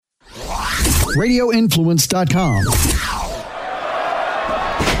RadioInfluence.com.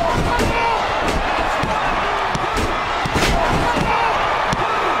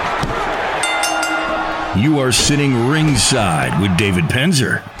 You are sitting ringside with David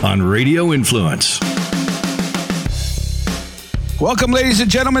Penzer on Radio Influence. Welcome, ladies and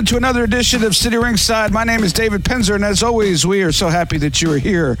gentlemen, to another edition of City Ringside. My name is David Penzer, and as always, we are so happy that you are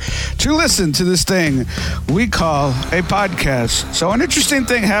here to listen to this thing we call a podcast. So an interesting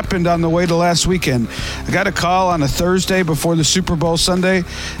thing happened on the way to last weekend. I got a call on a Thursday before the Super Bowl Sunday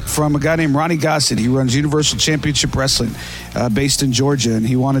from a guy named Ronnie Gossett. He runs Universal Championship Wrestling based in Georgia, and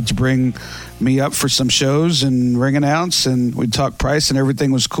he wanted to bring me up for some shows and ring announce, and we'd talk price, and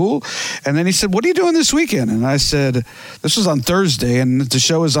everything was cool. And then he said, "What are you doing this weekend?" And I said, this was on Thursday, and the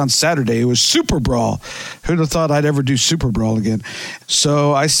show was on Saturday. It was Super Brawl. Who'd have thought I'd ever do Super Brawl again?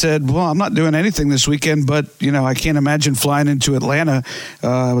 So I said, well, I'm not doing anything this weekend, but, you know, I can't imagine flying into Atlanta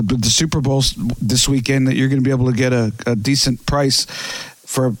with the Super Bowl this weekend that you're going to be able to get a decent price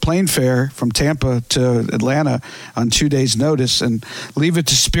for a plane fare from Tampa to Atlanta on 2 days' notice and leave it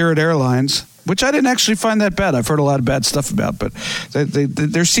to Spirit Airlines, which I didn't actually find that bad. I've heard a lot of bad stuff about, but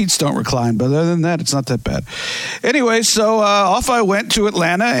their seats don't recline. But other than that, it's not that bad. Anyway, so off I went to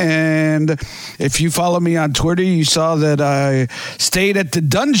Atlanta, and if you follow me on Twitter, you saw that I stayed at the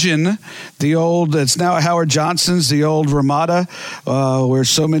Dungeon, it's now Howard Johnson's, the old Ramada, where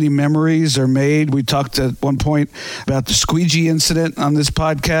so many memories are made. We talked at one point about the squeegee incident on this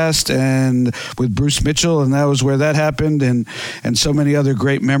podcast, and with Bruce Mitchell, and that was where that happened, and so many other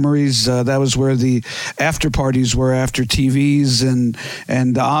great memories. That was where the after parties were after TVs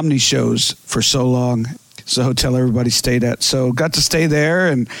and the Omni shows for so long. It's the hotel everybody stayed at. So got to stay there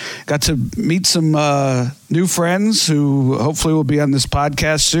and got to meet some new friends who hopefully will be on this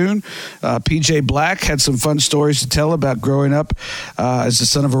podcast soon. PJ Black had some fun stories to tell about growing up as the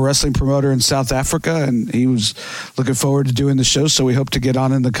son of a wrestling promoter in South Africa, and he was looking forward to doing the show, so we hope to get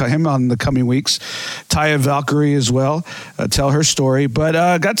on him on the coming weeks. Taya Valkyrie as well, tell her story.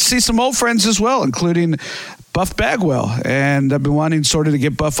 But got to see some old friends as well, including Buff Bagwell, and I've been wanting sort of to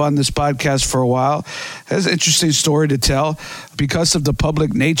get Buff on this podcast for a while. Has an interesting story to tell because of the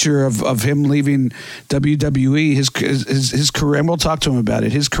public nature of him leaving WWE. His career, and we'll talk to him about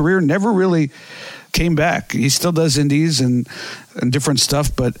it. His career never really came back. He still does indies and different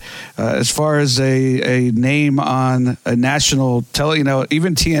stuff, but as far as a name on a national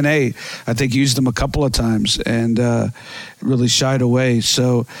even TNA, I think used him a couple of times and really shied away.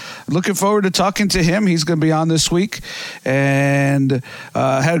 So looking forward to talking to him. He's going to be on this week, and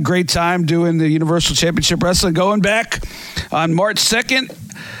had a great time doing the Universal Championship Wrestling, going back on March 2nd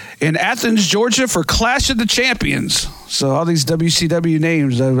in Athens, Georgia for Clash of the Champions. So all these WCW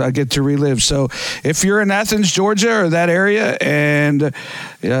names I get to relive. So if you're in Athens, Georgia or that area and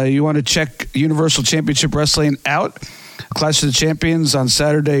you want to check Universal Championship Wrestling out, Clash of the Champions on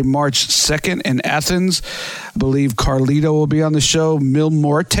Saturday, March 2nd in Athens. I believe Carlito will be on the show. Mil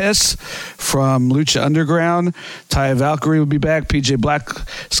Mortes from Lucha Underground. Taya Valkyrie will be back. PJ Black,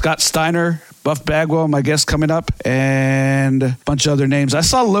 Scott Steiner, Buff Bagwell, my guest coming up, and a bunch of other names. I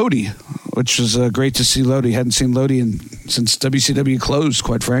saw Lodi, which was great to see Lodi. Hadn't seen Lodi since WCW closed,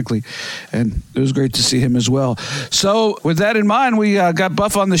 quite frankly, and it was great to see him as well. So with that in mind, we got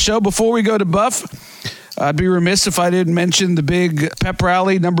Buff on the show. Before we go to Buff, I'd be remiss if I didn't mention the big pep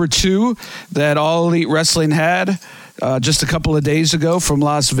rally number 2 that All Elite Wrestling had just a couple of days ago from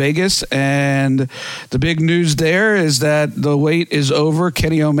Las Vegas. And the big news there is that the wait is over.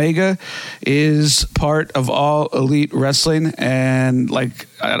 Kenny Omega is part of All Elite Wrestling. And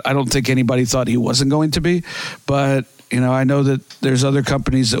I don't think anybody thought he wasn't going to be, but I know that there's other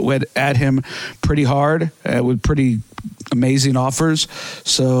companies that went at him pretty hard with pretty amazing offers.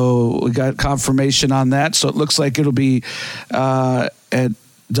 So we got confirmation on that. So it looks like it'll be at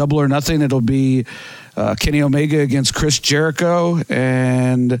Double or Nothing. It'll be Kenny Omega against Chris Jericho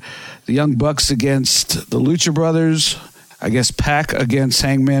and the Young Bucks against the Lucha Brothers. I guess Pac against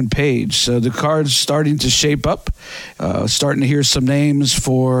Hangman Page. So the card's starting to shape up. Starting to hear some names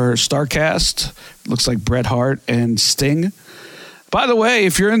for StarCast. Looks like Bret Hart and Sting. By the way,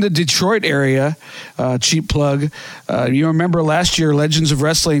 if you're in the Detroit area, cheap plug, you remember last year Legends of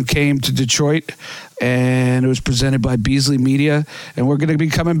Wrestling came to Detroit, and it was presented by Beasley Media. And we're going to be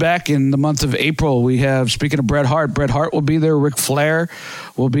coming back in the month of April. We have, speaking of Bret Hart will be there. Ric Flair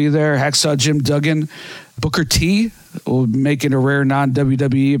will be there. Hacksaw Jim Duggan. Booker T will be making a rare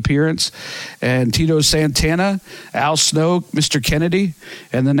non-WWE appearance, and Tito Santana, Al Snow, Mr. Kennedy,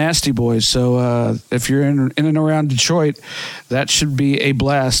 and the Nasty Boys. So if you're in and around Detroit, that should be a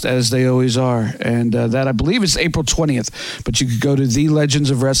blast, as they always are. And that, I believe, is April 20th, but you could go to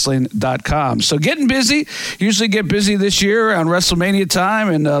thelegendsofwrestling.com. So getting busy. Usually get busy this year around WrestleMania time,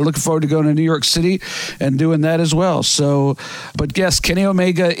 and looking forward to going to New York City and doing that as well. So, but yes, Kenny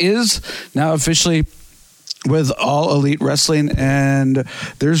Omega is now officially with All Elite Wrestling, and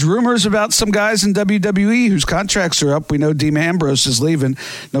there's rumors about some guys in WWE whose contracts are up. We know Dean Ambrose is leaving.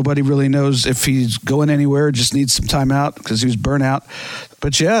 Nobody really knows if he's going anywhere, just needs some time out because he was burnt out.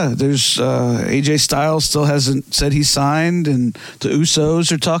 But yeah, there's AJ Styles still hasn't said he signed, and the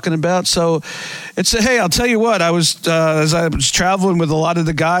Usos are talking about. So hey, I'll tell you what, I was as I was traveling with a lot of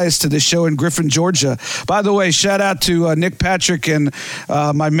the guys to this show in Griffin, Georgia. By the way, shout out to Nick Patrick and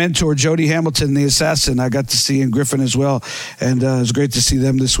my mentor, Jody Hamilton, the Assassin. I got to see in Griffin as well, and it was great to see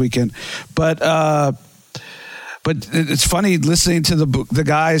them this weekend. But it's funny listening to the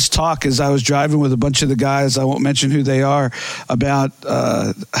guys talk as I was driving with a bunch of the guys. I won't mention who they are, about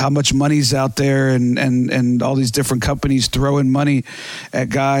how much money's out there and all these different companies throwing money at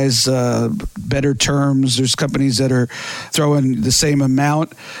guys, better terms. There's companies that are throwing the same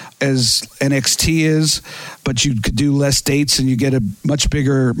amount as NXT is, but you could do less dates and you get a much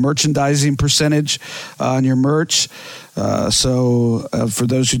bigger merchandising percentage on your merch. So for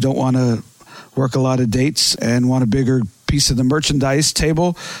those who don't want to work a lot of dates and want a bigger piece of the merchandise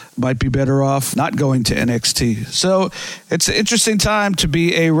table, might be better off not going to NXT. So it's an interesting time to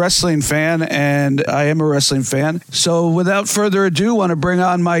be a wrestling fan, and I am a wrestling fan. So without further ado, I want to bring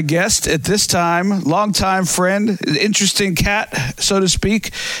on my guest at this time, longtime friend, interesting cat, so to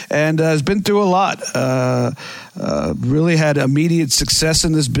speak, and has been through a lot. Really had immediate success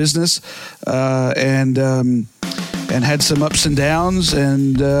in this business, and had some ups and downs,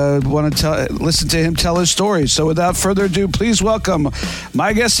 and want to listen to him tell his story. So without further ado, please welcome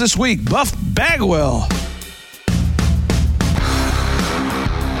my guest this week, Buff Bagwell.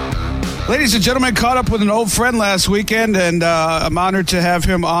 Ladies and gentlemen, caught up with an old friend last weekend, and I'm honored to have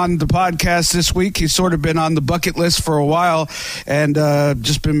him on the podcast this week. He's sort of been on the bucket list for a while, and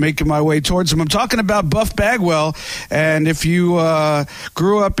just been making my way towards him. I'm talking about Buff Bagwell, and if you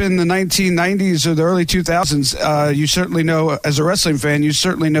grew up in the 1990s or the early 2000s, you certainly know, as a wrestling fan, you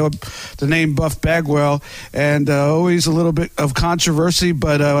certainly know the name Buff Bagwell, and always a little bit of controversy,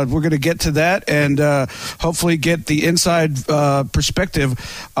 but we're going to get to that and hopefully get the inside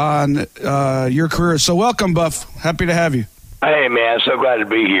perspective on your career. So welcome, Buff. Happy to have you. Hey, man, so glad to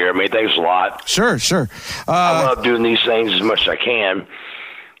be here. I mean, thanks a lot. Sure. I love doing these things as much as I can.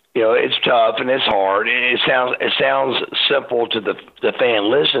 You know, it's tough and it's hard. It sounds simple to the fan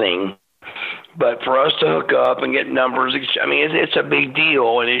listening, but for us to hook up and get numbers, I mean, it's a big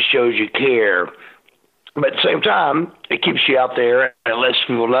deal, and it shows you care. But at the same time, it keeps you out there and lets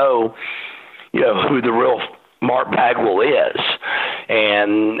people know, who the real Mark Bagwell is,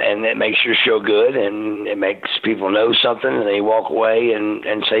 and it makes your show good, and it makes people know something, and they walk away and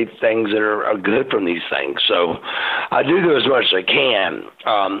say things that are good from these things. So I do as much as I can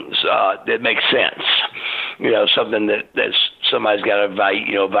that makes sense. Something that's somebody's got a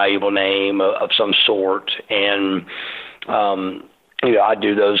valuable name of some sort, and I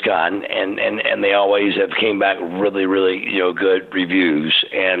do those kind, and they always have came back really, really good reviews,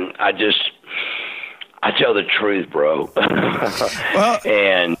 and I tell the truth, bro. Well,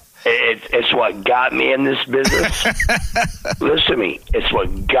 and it's what got me in this business. Listen to me. It's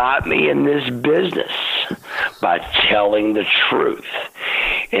what got me in this business, by telling the truth.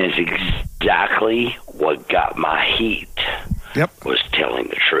 And it's exactly what got my heat. Yep. Was telling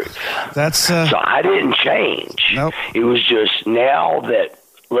the truth. That's so I didn't change. Nope. It was just now that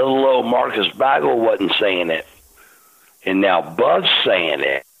little old Marcus Bagwell wasn't saying it, and now Bud's saying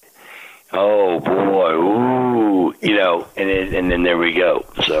it. Oh boy, ooh, and then there we go.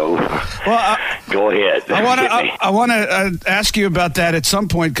 So, well, go ahead. I want to ask you about that at some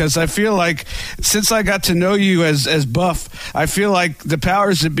point, because I feel like since I got to know you as Buff, I feel like the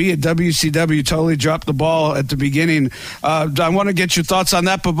powers that be at WCW totally dropped the ball at the beginning. I want to get your thoughts on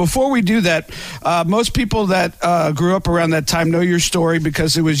that, but before we do that, most people that grew up around that time know your story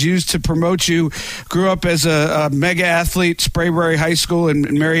because it was used to promote you. Grew up as a mega athlete, Sprayberry High School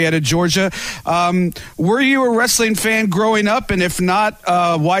in Marietta, Georgia. Were you a wrestling fan growing up? And if not,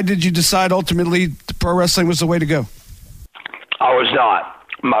 why did you decide ultimately pro wrestling was the way to go? I was not.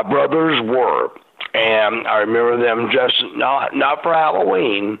 My brothers were. And I remember them just not for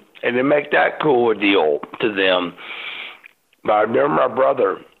Halloween. And to make that cool a deal to them. But I remember my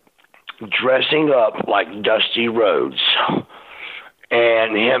brother dressing up like Dusty Rhodes.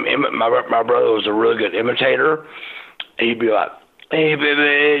 And my brother was a really good imitator. He'd be like, "Hey,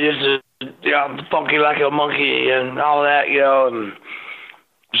 baby, this is I'm funky like a monkey," and all that, And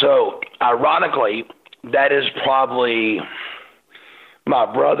so, ironically, that is probably my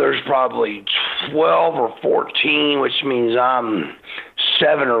brother's probably 12 or 14, which means I'm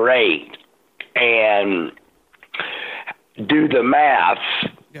 7 or 8, and do the math.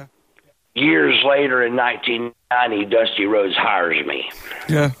 Yeah. Years later, in 1990, Dusty Rhodes hires me.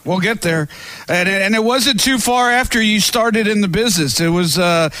 Yeah, we'll get there, and it wasn't too far after you started in the business. It was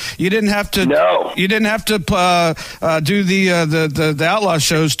you didn't have to. No, you didn't have to do the outlaw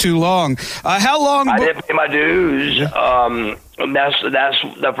shows too long. How long? I didn't pay my dues. Yeah. And that's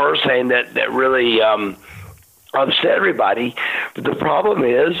the first thing that really upset everybody. But the problem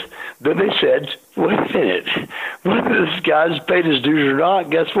is, then they said, "Wait a minute, whether this guy's paid his dues or not,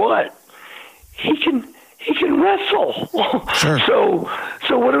 guess what? He can wrestle." Sure. So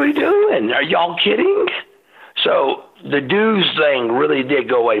what are we doing? Are y'all kidding? So the dues thing really did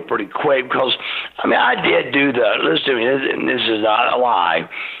go away pretty quick because, I did do listen to me, this is not a lie,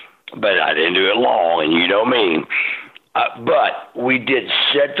 but I didn't do it long, and you know me. But we did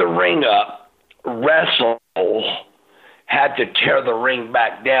set the ring up, wrestle, had to tear the ring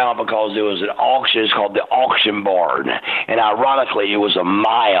back down because it was an auction. It's called the auction barn. And ironically, it was a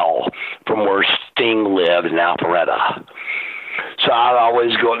mile from where Sting lived in Alpharetta. So I'd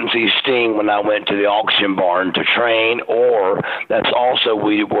always go up and see Sting when I went to the auction barn to train, or that's also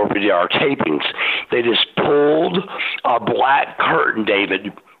where we did our tapings. They just pulled a black curtain,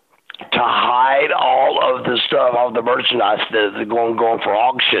 David, to hide all of the stuff, all the merchandise that going for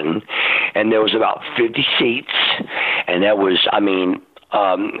auction, and there was about 50 seats, and that was,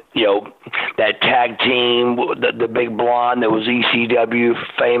 that tag team, the big blonde that was ECW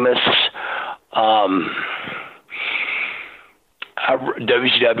famous,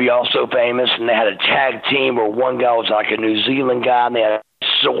 WCW also famous, and they had a tag team where one guy was like a New Zealand guy, and they had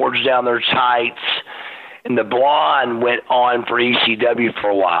swords down their tights. And the blonde went on for ECW for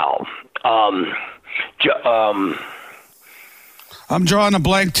a while. I'm drawing a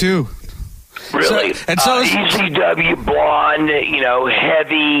blank too. Really? ECW blonde,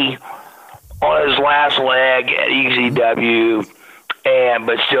 heavy on his last leg at ECW,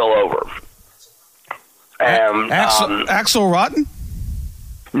 but still over. Axel Rotten?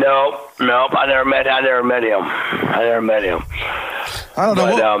 No, I never met him. I don't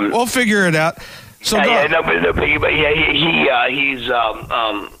know. But, we'll figure it out. So he's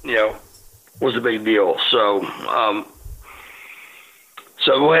was a big deal. So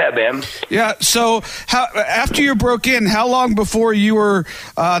go ahead, man. Yeah. So after you broke in, how long before you were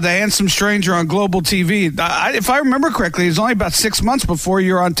the handsome stranger on Global TV? If I remember correctly, it was only about 6 months before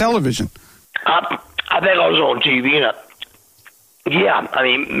you were on television. I think I was on TV.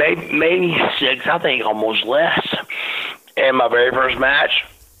 Maybe 6. I think almost less. And my very first match,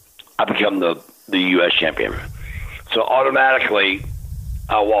 I become the U.S. champion. So automatically,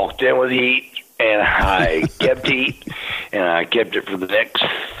 I walked in with heat, and I kept heat, and I kept it for the next,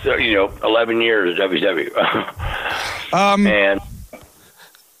 11 years at WCW. And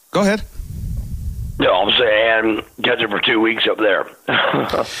go ahead. No, I'm saying kept it for 2 weeks up there.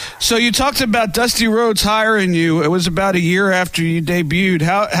 So you talked about Dusty Rhodes hiring you. It was about a year after you debuted.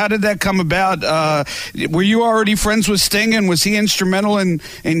 How did that come about? Were you already friends with Sting, and was he instrumental in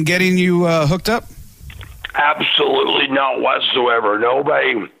getting you hooked up? Absolutely not whatsoever.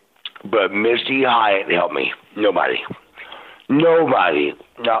 Nobody but Misty Hyatt helped me. Nobody. No,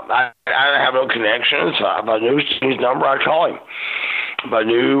 I have no connections. If I knew Sting's number, I'd call him. If I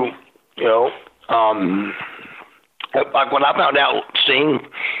knew, like when I found out Sting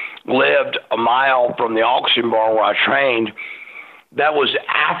lived a mile from the auction barn where I trained, that was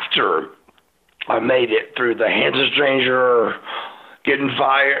after I made it through the Hands of Stranger, getting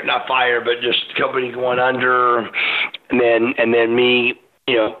fired, not fired, but just the company going under, and then me,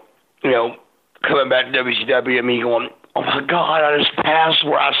 coming back to WCW and me going, oh my God, I just passed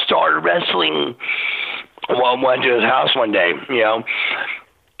where I started wrestling. Well, I went to his house one day,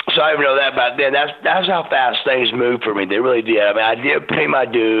 So I didn't know that back then. That's how fast things moved for me. They really did. I did pay my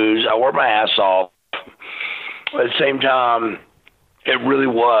dues. I worked my ass off. But at the same time, it really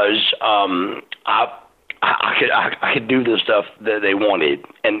was. I could do the stuff that they wanted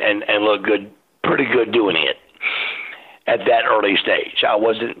and look good, pretty good doing it at that early stage. It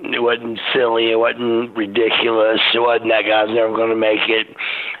wasn't silly. It wasn't ridiculous. It wasn't that guy's never going to make it.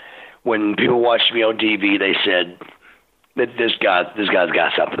 When people watched me on TV, they said, this guy's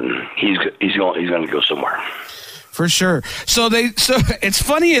got something. He's going to go somewhere. For sure. So it's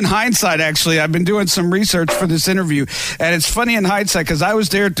funny in hindsight, actually. I've been doing some research for this interview, and it's funny in hindsight because I was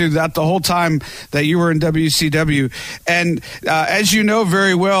there throughout the whole time that you were in WCW. And as you know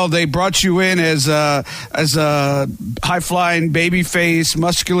very well, they brought you in as a high-flying, baby-face,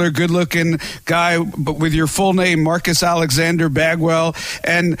 muscular, good-looking guy, but with your full name, Marcus Alexander Bagwell.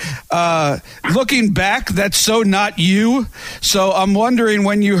 And looking back, that's so not you. So I'm wondering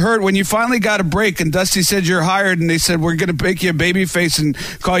when you finally got a break and Dusty said you're hired, and they said, we're going to make you a baby face and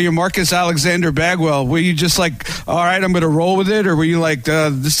call you Marcus Alexander Bagwell. Were you just like, all right, I'm going to roll with it? Or were you like,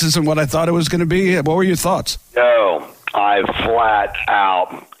 this isn't what I thought it was going to be? What were your thoughts? No, I flat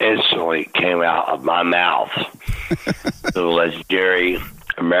out instantly came out of my mouth. The legendary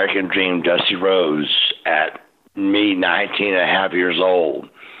American Dream Dusty Rhodes at me 19 and a half years old.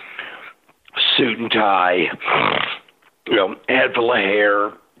 Suit and tie, head full of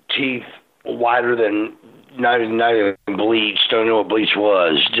hair, teeth whiter than not even bleach. Don't know what bleach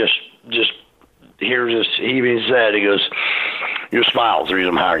was. Just here's this. He even said, he goes, your smile's the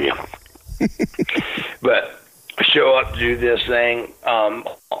reason I'm hiring you. But I show up to do this thing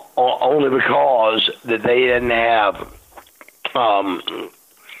only because that they didn't have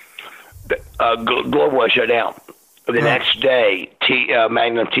Global shut down. The next day,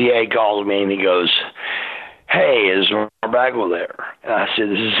 Magnum TA called me and he goes, hey, is Bagwell there? And I said,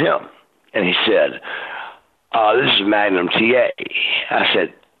 this is him. And he said, this is Magnum TA. I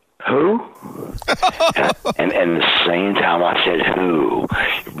said, who? and the same time I said, who?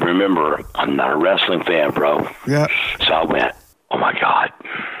 Remember, I'm not a wrestling fan, bro. Yeah. So I went, oh, my God.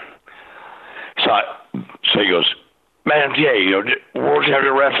 So he goes, Magnum TA, works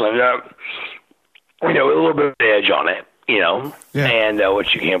after wrestling. A little bit of edge on it, yeah. And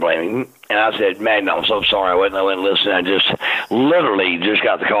which you can't blame him. And I said, Magnum, I'm so sorry. I wouldn't listen. I just literally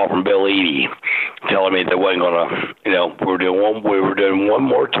got the call from Bill Eadie telling me they wasn't going to, we were doing one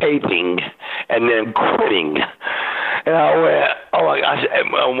more taping and then quitting. And I went, I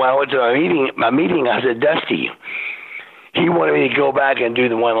said, when I went to my meeting, I said, Dusty, he wanted me to go back and do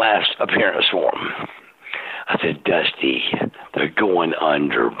the one last appearance for him. I said, Dusty, they're going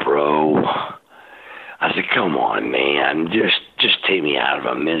under, bro. I said, come on, man. Just take me out of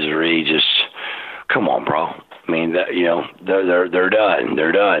a misery. Just come on, bro. I mean, they're done.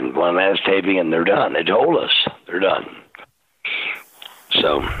 They're done. One last taping, and they're done. They told us they're done.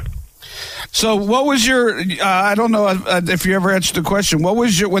 So what was your? I don't know if you ever answered the question. What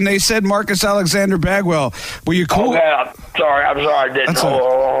was your when they said Marcus Alexander Bagwell? Were you cool? Okay, I'm sorry. I didn't.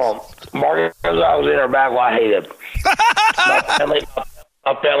 Marcus Alexander Bagwell. I hate it.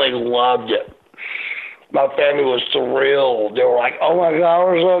 My family loved it. My family was thrilled. They were like, "Oh my God,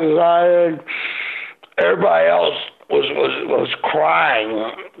 we're so excited!" Everybody else was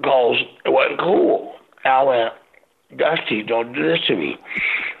crying because it wasn't cool. I went, Dusty, don't do this to me.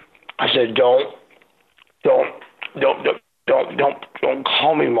 I said, don't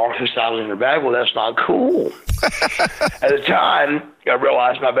call me Marcus Alexander Bagwell. That's not cool. At the time, I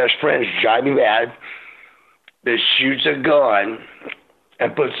realized my best friend is Johnny Bad that shoots a gun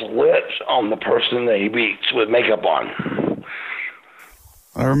and puts lips on the person that he beats with makeup on.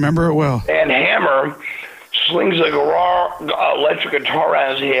 I remember it well. And Hammer slings a electric guitar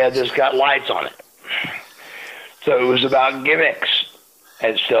around his head that's got lights on it. So it was about gimmicks.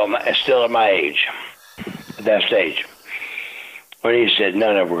 And still at my age, at that stage. When he said,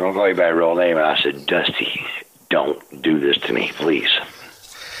 no, we're going to call you by your real name. And I said, Dusty, don't do this to me, please.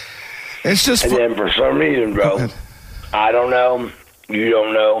 It's just. And then for some reason, bro, I don't know, you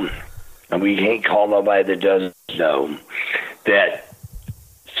don't know, and we can't call nobody that doesn't know, that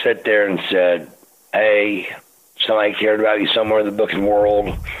sat there and said, hey, somebody cared about you somewhere in the booking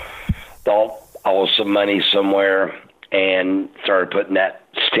world, thought I was some money somewhere, and started putting that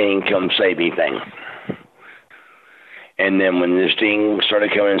Sting come save me thing. And then when the Sting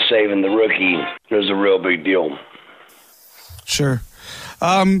started coming and saving the rookie, it was a real big deal. Sure.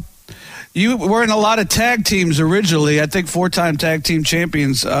 You were in a lot of tag teams originally. I think 4-time tag team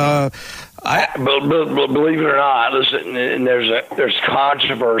champions. Believe it or not, listen, and there's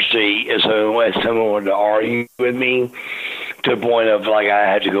controversy as someone wanted to argue with me to the point of like I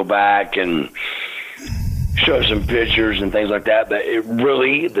had to go back and show some pictures and things like that, but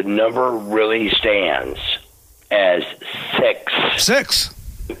the number really stands as 6. 6.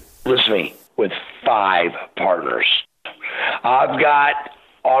 Listen to me, with 5 partners. I've got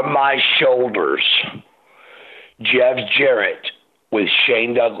on my shoulders Jeff Jarrett with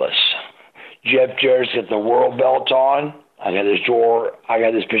Shane Douglas. Jeff Jarrett's got the world belt on. I got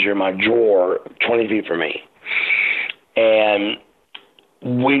this picture in my drawer 20 feet from me. And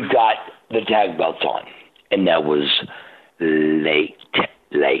we've got the tag belts on. and that was late.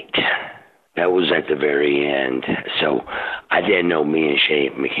 That was at the very end. So I didn't know me and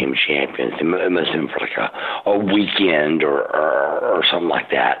Shane became champions. It must have been for like a weekend or something like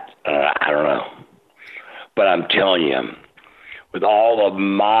that. I don't know. But I'm telling you, with all of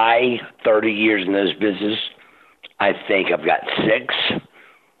my 30 years in this business, I think I've got 6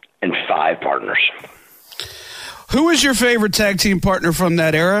 and 5 partners. Who was your favorite tag team partner from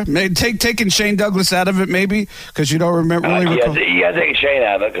that era? Taking Shane Douglas out of it, maybe, because you don't remember. Really you got to take Shane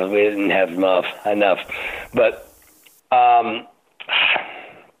out of it because we didn't have enough. But,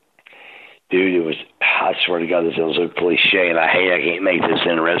 dude, it was. I swear to God, this sounds so cliche, and I can't make this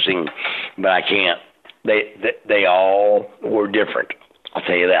interesting, but I can't. They all were different. I'll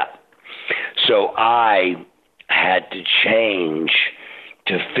tell you that. So I had to change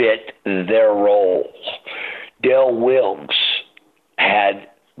to fit their role. Del Wilkes had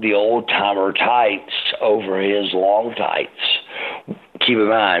the old-timer tights over his long tights. Keep in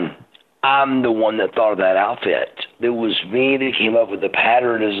mind, I'm the one that thought of that outfit. It was me that came up with the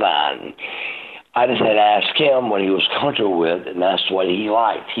pattern design. I just had to ask him what he was comfortable with, and that's what he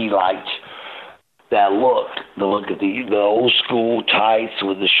liked. He liked that look, the look of the old-school tights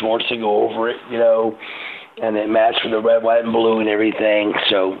with the shorts that go over it, and it matched with the red, white, and blue and everything.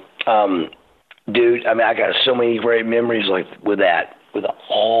 So, dude, I mean, I got so many great memories with that, with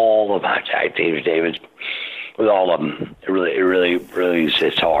all of my tag teams, David, with all of them. It really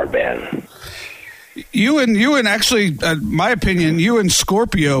it's hard, man. You and actually, my opinion, you and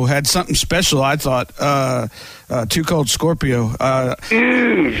Scorpio had something special. I thought, Too Cold Scorpio.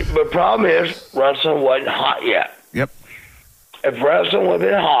 Huge, but problem is, wrestling wasn't hot yet. Yep. If wrestling would have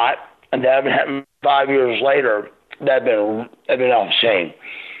been hot, and that had happened 5 years later, that'd been off Shane.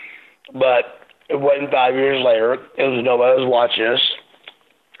 But it wasn't 5 years later. It was nobody was watching us,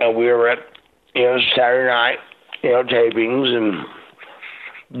 and we were at Saturday night, tapings and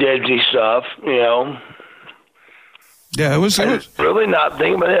Disney stuff, Yeah, it was really not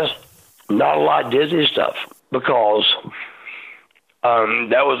thinking about this. Not a lot of Disney stuff because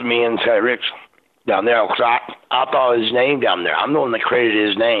that was me and Scotty Riggs down there. Cause I thought his name down there. I'm the one that created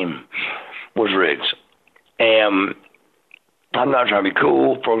his name was Riggs, and I'm not trying to be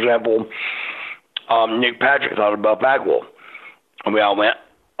cool. For example, Nick Patrick thought about Bagwell, and we all went,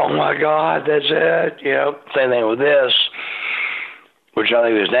 "Oh my God, that's it!" Same thing with this. Which I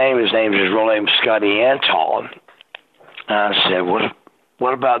think his real name is Scotty Anton. And I said,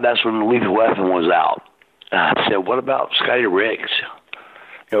 what about, that's when Lethal Weapon was out. And I said, what about Scotty Riggs?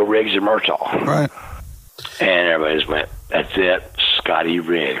 Riggs and Murtaugh. Right. And everybody just went, that's it, Scotty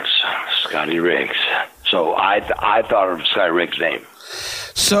Riggs. So I thought of Scotty Riggs' name.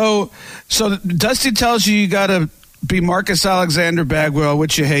 So Dusty tells you got to be Marcus Alexander Bagwell,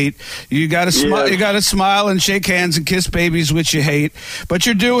 which you hate. You got to smile. Yes. You got to smile and shake hands and kiss babies, which you hate. But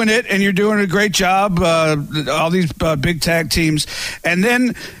you're doing it, and you're doing a great job. All these big tag teams, and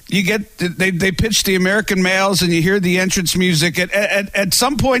then you get they pitch the American Males, and you hear the entrance music. At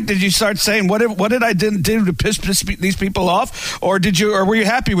some point, did you start saying, "What did I do to piss these people off?" Or were you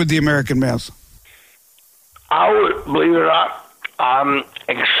happy with the American Males? I would, believe it or not, I'm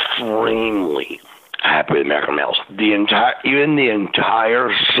extremely happy with American Males. The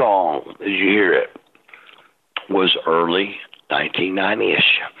entire song, as you hear it, was early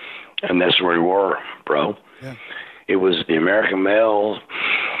 1990-ish, and that's where we were, bro. Yeah. It was the American Males.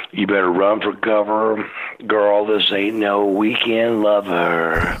 You better run for cover, girl. This ain't no weekend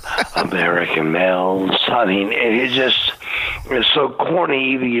lover. American Males. I mean, it's so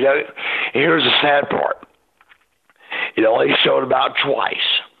corny. Here's the sad part. It only showed about twice.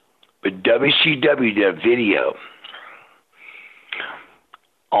 But WCW did a video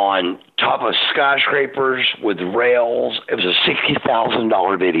on top of skyscrapers with rails. It was a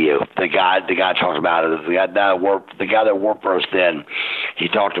 $60,000 video. The guy talked about it. The guy that worked for us then, he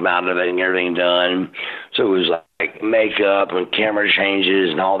talked about it and everything done. So it was like makeup and camera changes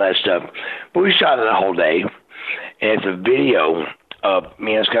and all that stuff. But we shot it the whole day. And it's a video of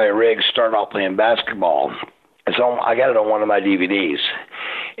me and Scotty Riggs starting off playing basketball. So I got it on one of my DVDs.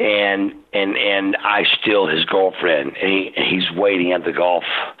 And I still his girlfriend, and he's waiting at the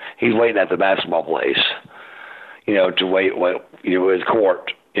he's waiting at the basketball place, to wait with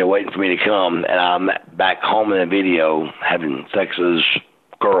court, waiting for me to come, and I'm back home in the video having sex with this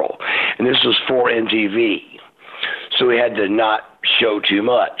girl, and this was for MTV, so we had to not show too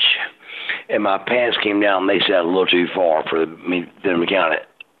much, and my pants came down, and they sat a little too far for me to count it,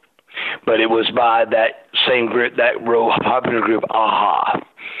 but it was by that same group, that real popular group, Aha.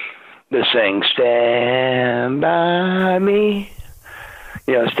 The saying, stand by me.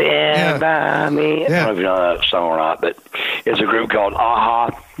 Stand By Me. I don't know if you know that song or not, but it's a group called Aha.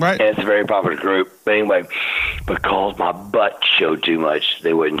 Right. And it's a very popular group. But anyway, because my butt showed too much,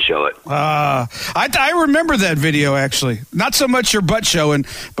 they wouldn't show it. I remember that video, actually. Not so much your butt showing,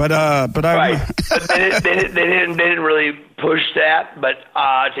 but I... Right. they didn't really push that, but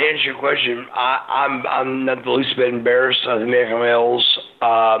to answer your question, I'm not the least bit embarrassed of the American Males.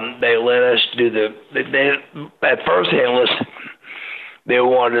 They let us do at first they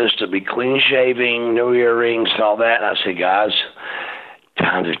wanted us to be clean shaving, no earrings, and all that. And I said, guys,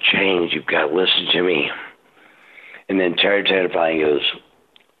 times have changed. You've got to listen to me. And then Terry finally goes,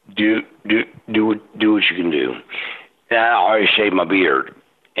 do what you can do. And I already shaved my beard.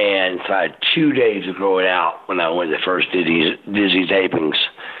 And so I had 2 days of growing out when I went to the first Dizzy tapings.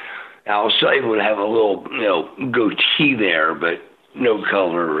 I was still able to have a little, goatee there, but no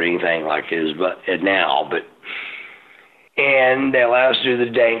color or anything like it is now. And they allowed us to do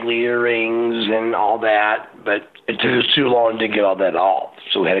the dangly earrings and all that, but it took us too long to get all that off.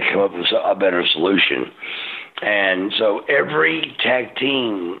 So we had to come up with a better solution. And so every tag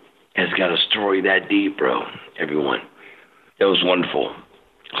team has got a story that deep, bro. Everyone. It was wonderful.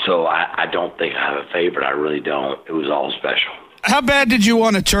 So I don't think I have a favorite. I really don't. It was all special. How bad did you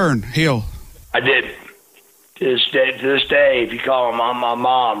want to turn heel? I did. To this day, if you call my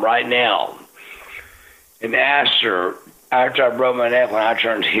mom right now and asked her, after I broke my neck when I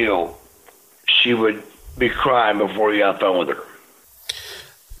turned heel, she would be crying before you got phone with her.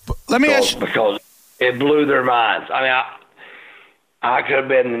 Let me ask you. Because it blew their minds. I mean, I could have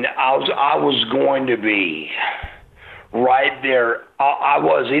been, I was going to be right there. I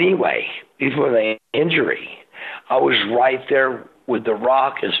was anyway, even with an injury. I was right there with The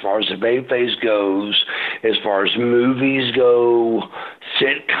Rock as far as the babyface goes, as far as movies go,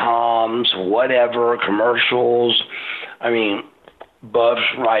 sitcoms, whatever, commercials. I mean, Buff's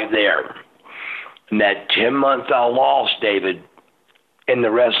right there. And that 10-month I lost, David, in the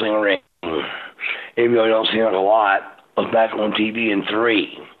wrestling ring, even though I don't see it a lot, I was back on TV in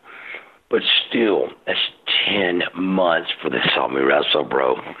 3. But still, that's 10 months before they saw me wrestle,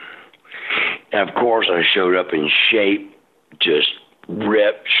 bro. And, of course, I showed up in shape, just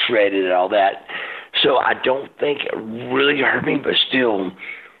ripped, shredded, and all that. So I don't think it really hurt me, but still,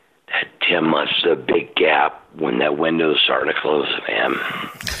 that 10 months is a big gap when that window's starting to close, man.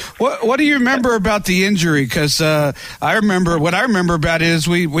 What do you remember about the injury? Because what I remember about it is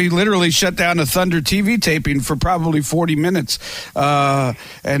we literally shut down a Thunder TV taping for probably 40 minutes,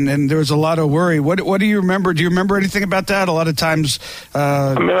 and there was a lot of worry. What do you remember? Do you remember anything about that? A lot of times,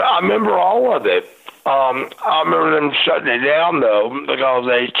 I remember all of it. I remember them shutting it down though because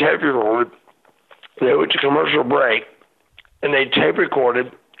they tape recorded. They went to commercial break, and they tape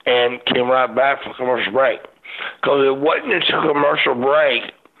recorded and came right back for commercial break. Because it wasn't until commercial break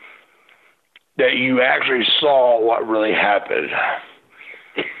that you actually saw what really happened.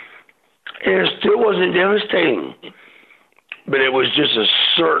 And it still wasn't devastating, but it was just a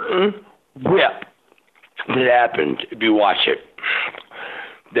certain whip that happened if you watch it.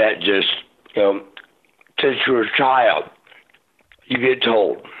 That just, since you're a child, you get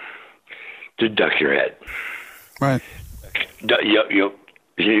told to duck your head. Right. If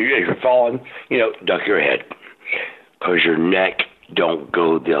you're falling, duck your head. Because your neck don't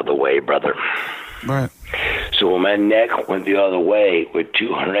go the other way, brother. Right. So when my neck went the other way with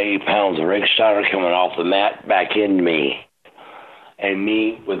 280 pounds of Ringside coming off the mat back into me, and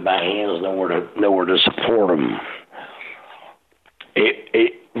me with my hands nowhere to support them,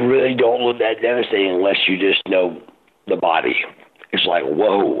 it really don't look that devastating unless you just know the body. It's like,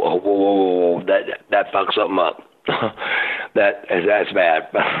 whoa, that fucks something up. That's bad.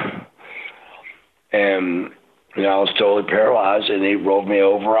 And I was totally paralyzed, and they rolled me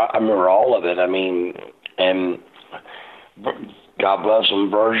over. I remember all of it. I mean, and God bless them,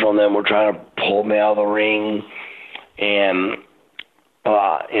 Virgil and them were trying to pull me out of the ring, and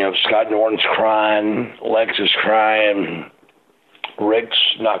Scott Norton's crying, Lex is crying, Rick's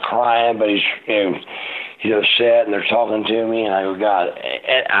not crying, but he's upset, and they're talking to me, and I go, God,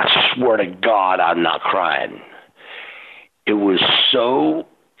 and I swear to God, I'm not crying. It was so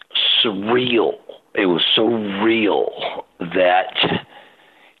surreal. It was so real that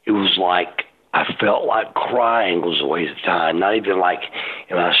it was like I felt like crying was a waste of time. Not even like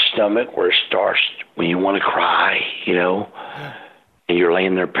in my stomach where it starts when you want to cry, and you're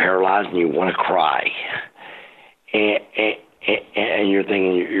laying there paralyzed and you want to cry. And you're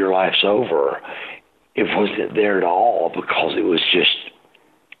thinking your life's over. It wasn't there at all because it was just,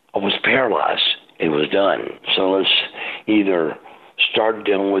 I was paralyzed. It was done. So let's either start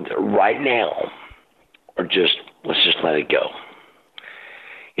dealing with it right now or let's just let it go.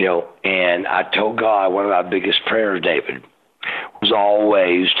 And I told God, one of my biggest prayers, David, was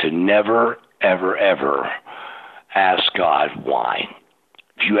always to never, ever, ever ask God why.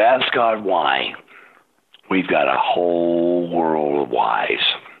 If you ask God why, we've got a whole world of whys.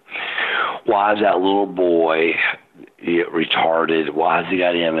 Why is that little boy retarded? Why has he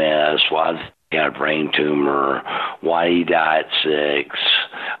got MS? Why has he got a brain tumor? Why did he die at 6?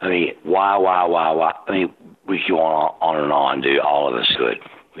 I mean, why? I mean, we can go on and on, dude. All of us could.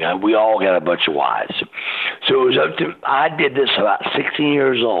 We all got a bunch of whys. So it was up to, I did this about 16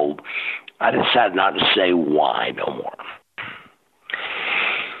 years old. I decided not to say why no more.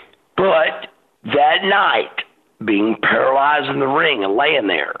 But that night, being paralyzed in the ring and laying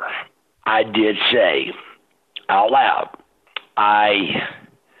there, I did say out loud, I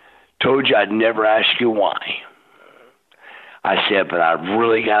told you I'd never ask you why. I said, but I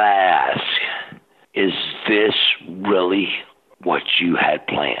really got to ask, is this really what you had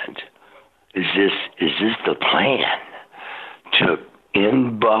planned? Is this the plan to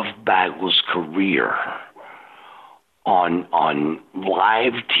end Buff Bagwell's career on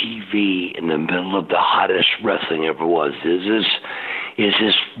live TV in the middle of the hottest wrestling ever was? Is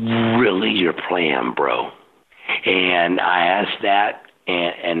this really your plan, bro? And I asked that,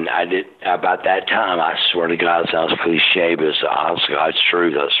 and I did. About that time, I swear to God, it sounds cliche, but it's honest to God's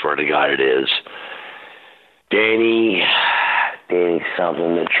truth. I swear to God, it is. Danny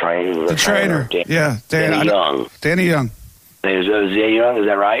something, the trainer. Danny Young. Danny Young. Is Danny Young? Is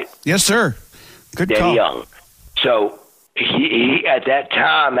that right? Yes, sir. Good Danny call. Young. So he at that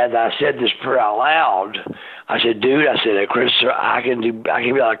time, as I said this prayer out loud, I said, dude, I said, Christopher, I can be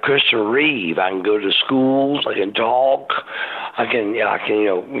like Christopher Reeve. I can go to schools. I can talk. I can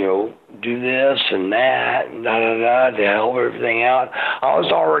do this and that and to help everything out. I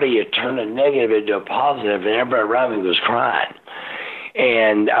was already turning negative into a positive, and everybody around me was crying.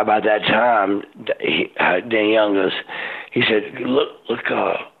 And about that time, Danny Young goes, he said, look,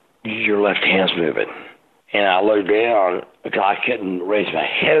 your left hand's moving. And I looked down because I couldn't raise my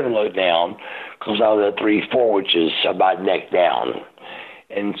head and look down because I was at 3-4, which is about neck down.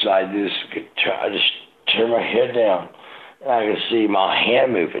 And so I just turned my head down, and I could see my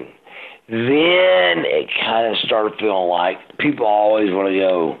hand moving. Then it kind of started feeling like people always want to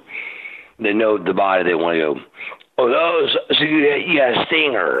go, they know the body, they want to go, oh, so you got a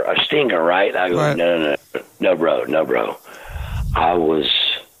stinger, right? I go, right. No, bro. I was,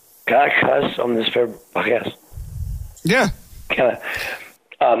 can I cuss on this podcast? Yeah. Can I?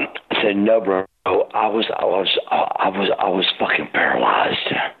 I said, no, bro. I was fucking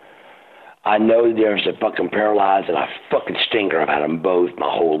paralyzed. I know there's a fucking paralyzed and a fucking stinger. I've had them both my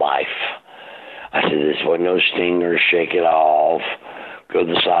whole life. I said, this wasn't no stinger. Shake it off. Go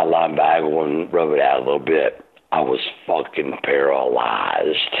to the sideline bag and rub it out a little bit. I was fucking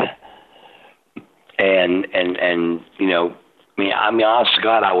paralyzed. And I mean, honest to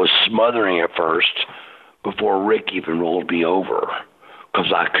God, I was smothering at first before Rick even rolled me over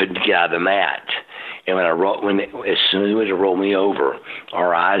because I couldn't get out of the mat. And as soon as he went to roll me over,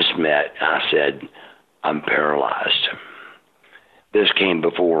 our eyes met, and I said, I'm paralyzed. This came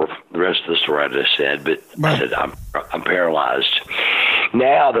before the rest of the story I just said, but I said, I'm paralyzed.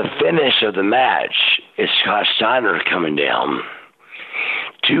 Now the finish of the match is Scott Steiner coming down,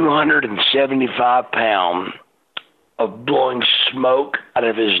 275 pounds of blowing smoke out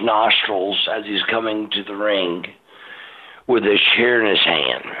of his nostrils as he's coming to the ring with a chair in his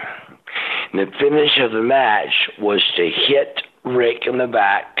hand. And the finish of the match was to hit Rick in the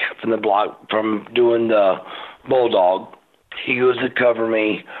back from the block from doing the bulldog. He goes to cover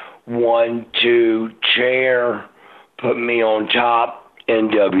me, 1, 2, chair, put me on top,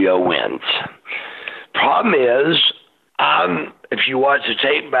 NWO wins. Problem is, if you watch the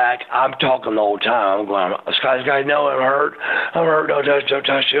tape back, I'm talking the whole time. I'm going, Scott, no, I'm hurt. Don't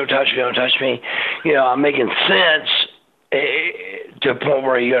touch me. I'm making sense to a point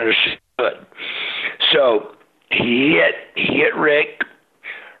where he understood. So he hit Rick.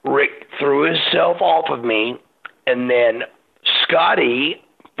 Rick threw himself off of me, and then Scotty,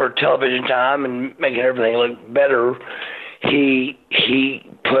 for television time and making everything look better, he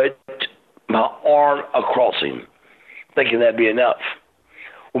put my arm across him, thinking that'd be enough.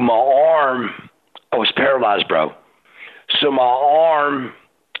 Well, my arm, I was paralyzed, bro. So my arm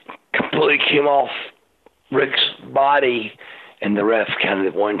completely came off Rick's body, and the ref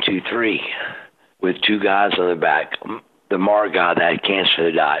counted 1, 2, 3 with 2 guys on the back. The Mark guy that had cancer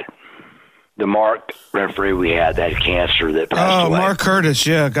that died. The Mark referee we had that had cancer that passed away. Mark Curtis,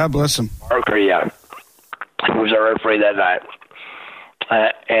 yeah, God bless him. Mark, yeah. He was our referee that night.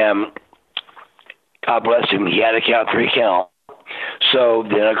 And God bless him, he had to count 3 count. so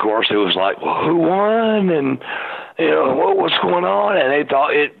then, of course, it was like, well, who won? And, what's going on? And they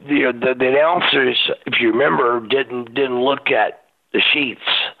thought the announcers, if you remember, didn't look at the sheets.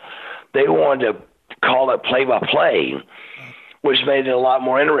 They wanted to call it play-by-play, which made it a lot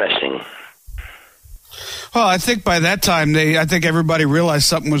more interesting. Well, I think by that time, I think everybody realized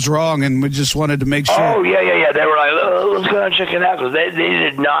something was wrong, and we just wanted to make sure. Oh, yeah. They were like, let's go and check it out, because they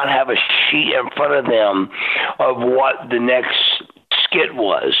did not have a sheet in front of them of what the next skit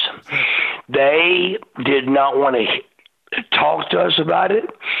was. They did not want to talk to us about it.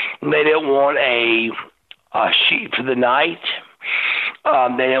 They didn't want a sheet for the night.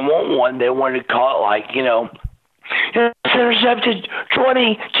 They didn't want one. They wanted to call it like, intercepted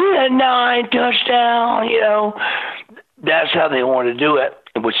 20-9 touchdown, That's how they wanted to do it,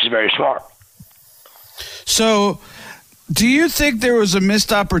 which is very smart. So, do you think there was a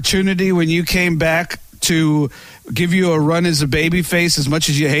missed opportunity when you came back to give you a run as a babyface as much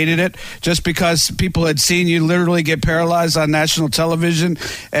as you hated it, just because people had seen you literally get paralyzed on national television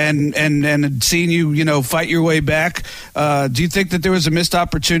and had seen you, fight your way back? Do you think that there was a missed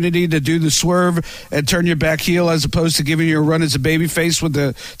opportunity to do the swerve and turn your back heel as opposed to giving you a run as a babyface with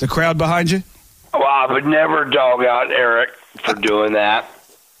the crowd behind you? Well, I would never dog out Eric for doing that,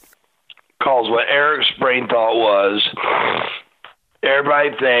 because what Eric's brain thought was, everybody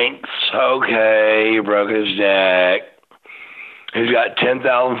thinks, okay, he broke his neck. He's got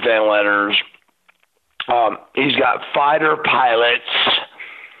 10,000 fan letters. He's got fighter pilots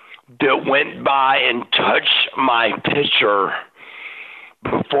that went by and touched my picture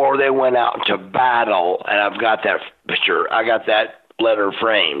before they went out to battle, and I've got that picture. I got that letter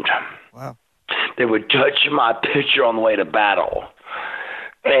framed. Wow. They would touch my picture on the way to battle.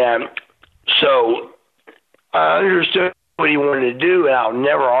 And so I understood what he wanted to do, and I'll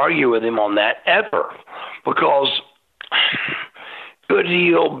never argue with him on that ever, because good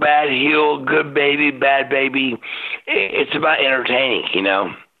heel, bad heel, good baby, bad baby, it's about entertaining,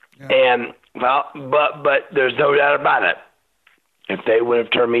 Yeah. And but there's no doubt about it. If they would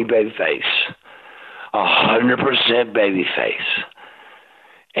have turned me babyface, 100% babyface,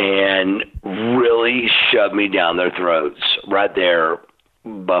 and really shoved me down their throats right there,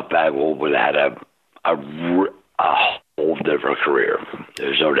 Buff Bagwell would have had a whole different career.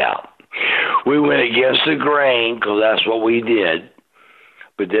 There's no doubt. We went against the grain because that's what we did.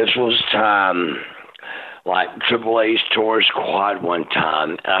 But this was time, like Triple H tore his quad one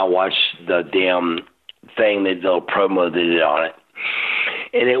time, and I watched the damn thing, the little promo they did on it.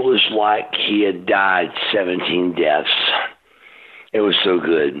 And it was like he had died 17 deaths. It was so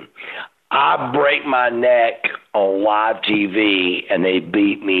good. I break my neck on live TV, and they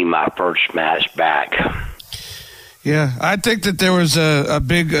beat me my first match back. Yeah, I think that there was a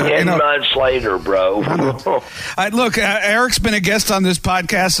big... 10 months later, bro. Look, Eric's been a guest on this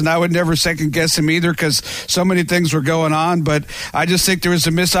podcast, and I would never second-guess him either because so many things were going on, but I just think there was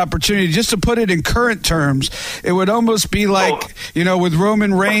a missed opportunity. Just to put it in current terms, it would almost be like, with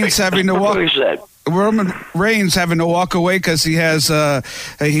Roman Reigns having to walk... Roman Reigns having to walk away because he has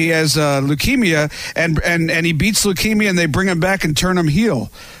leukemia, and he beats leukemia, and they bring him back and turn him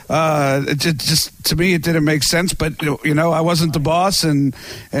heel. It just to me, it didn't make sense. But I wasn't the boss, and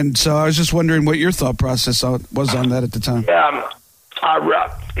so I was just wondering what your thought process was on that at the time. Yeah,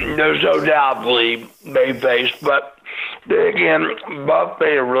 there's no doubt, babyface, but then again, Buff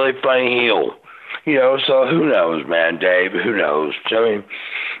made a really funny heel. So who knows, man, Dave? Who knows? I mean,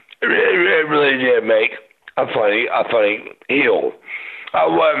 it really did make a funny heel. I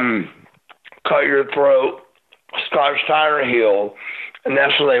wasn't cut your throat, Scott Steiner heel, and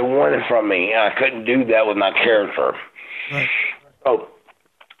that's what they wanted from me. And I couldn't do that with my character. Right. So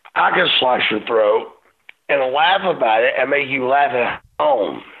I could slice your throat and laugh about it and make you laugh at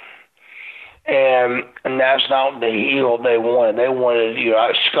home. And that's not the heel they wanted. They wanted,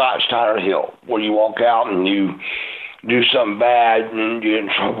 Scott Steiner heel, where you walk out and you do something bad and you're in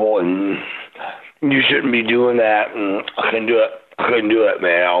trouble and you shouldn't be doing that. And I couldn't do it,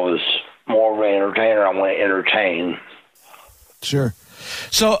 man. I was more of an entertainer. I want to entertain. Sure.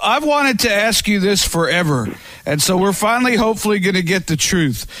 So I've wanted to ask you this forever, and so we're finally, hopefully, going to get the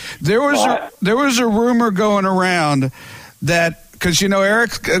truth. There was a rumor going around that, because,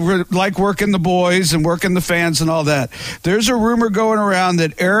 Eric liked working the boys and working the fans and all that. There's a rumor going around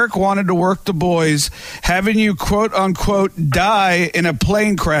that Eric wanted to work the boys, having you, quote, unquote, die in a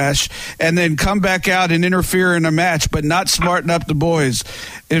plane crash and then come back out and interfere in a match, but not smarten up the boys.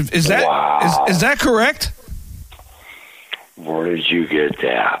 Is that correct? Where did you get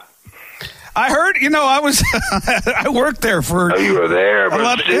that? I heard, I worked there for... Oh, you were there,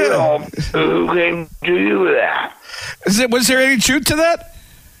 but still, who came to you with that? Was there any truth to that?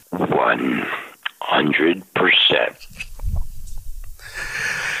 100%.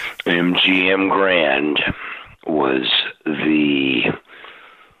 MGM Grand was the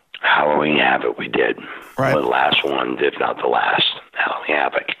Halloween Havoc we did. Right. One of the last ones, if not the last Halloween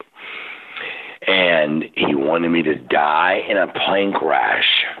Havoc. And he wanted me to die in a plane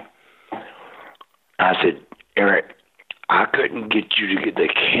crash. I said, Eric, I couldn't get you to get the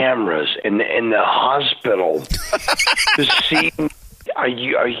cameras in the hospital to see. Are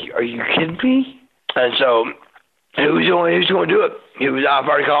you kidding me? And so he was going to do it. I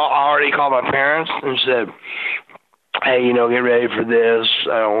already called my parents and said, hey, get ready for this.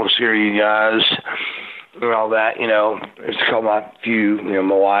 I don't want to scare you guys and all that. Just call my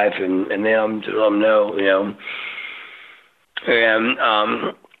my wife and them to let them know. And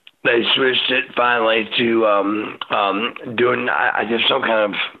they switched it finally to doing. I did some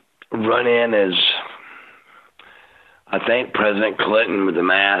kind of run-in as, I think, President Clinton with the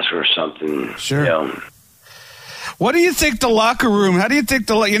mask or something. Sure. What do you think the locker room? How do you think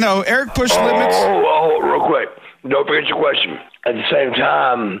Eric pushed limits? Real quick. Don't forget your question. At the same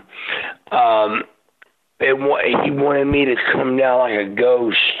time, he wanted me to come down like a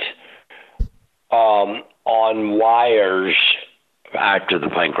ghost on wires after the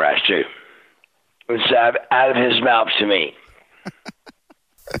plane crash, too. It's out of his mouth to me.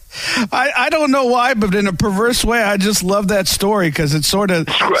 I don't know why, but in a perverse way, I just love that story because it's sort of.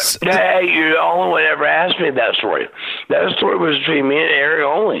 Hey, you're the only one ever asked me that story. That story was between me and Eric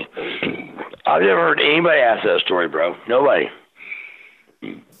only. I've never heard anybody ask that story, bro. Nobody.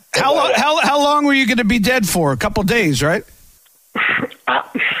 How long were you going to be dead for? A couple days, right?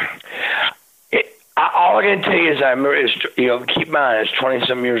 All I can tell you is I remember. Keep in mind, it's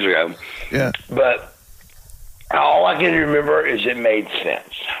 20-some years ago. Yeah. But all I can remember is it made sense.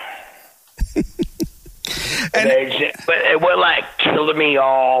 But it wasn't like killing me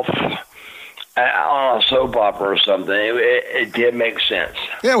off on a soap opera or something. It did make sense.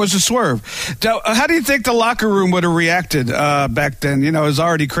 Yeah, it was a swerve. How do you think the locker room would have reacted back then? It was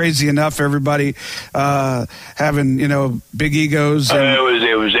already crazy enough. Everybody having big egos. And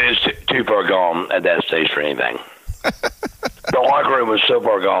it was too far gone at that stage for anything. The locker room was so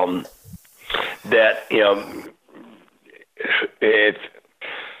far gone that if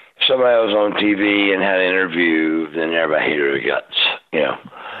somebody was on TV and had an interview, then everybody hated their guts.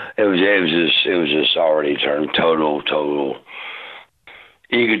 It was just already turned total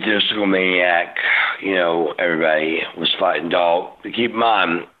egotistical maniac. Everybody was fighting dog. Keep in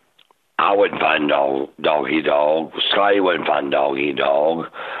mind, I wasn't fighting dog eat dog. Scotty wasn't fighting dog eat dog.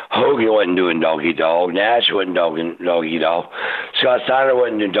 Hogan wasn't doing dog eat dog. Nash wasn't dog eat dog. Scott Steiner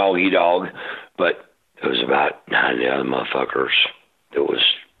wasn't doing dog eat dog. But it was about 90 other motherfuckers that was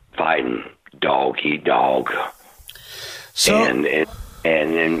fighting dog eat dog. So, and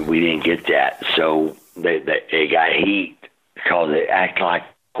then we didn't get that. So they got heat because they act like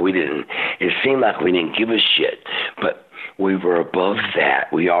we didn't. It seemed like we didn't give a shit. But we were above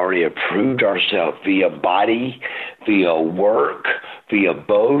that. We already approved ourselves via body, via work, via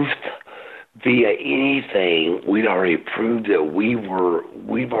both, via anything. We'd already proved that we've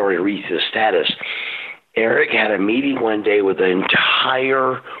already reached the status. Eric had a meeting one day with the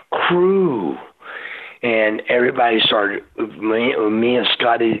entire crew, and everybody started. Me and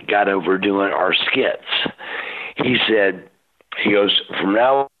Scotty got over doing our skits. He goes, from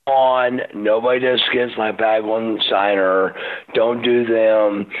now on, nobody does skits like Bagwell and Steiner. Don't do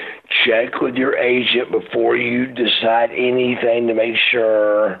them. Check with your agent before you decide anything to make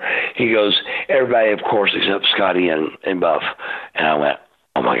sure. He goes, everybody, of course, except Scotty and Buff. And I went,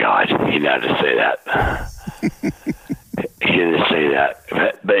 oh, my God, he didn't have to say that. He didn't say that,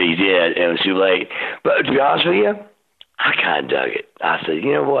 but he did, and it was too late. But to be honest with you, I kind of dug it. I said,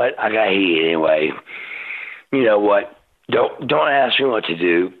 you know what? I got heat anyway. You know what? Don't ask me what to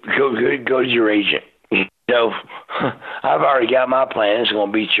do. Go to your agent. I've already got my plan. It's going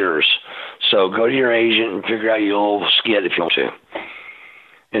to beat yours. So go to your agent and figure out your little skit if you want to,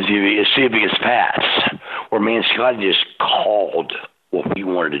 and see if it gets passed. Where me and Scott just called what we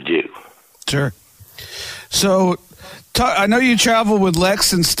wanted to do. Sure. So I know you travel with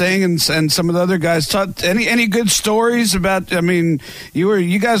Lex and Sting and some of the other guys. Any good stories about? I mean,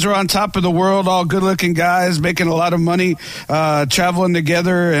 you guys are on top of the world, all good-looking guys, making a lot of money, traveling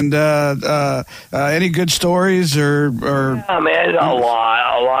together, and any good stories or? Yeah, man, a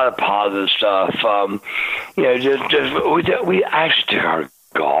lot of positive stuff. We actually took our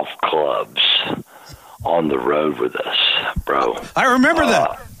golf clubs on the road with us, bro. I remember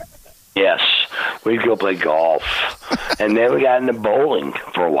that. Yes, we'd go play golf, and then we got into bowling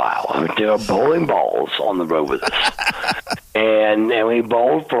for a while. There were bowling balls on the road with us, and we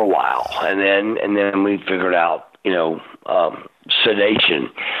bowled for a while, and then we figured out, sedation,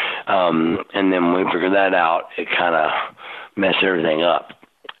 and then when we figured that out, it kind of messed everything up,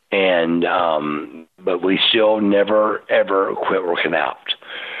 and but we still never ever quit working out.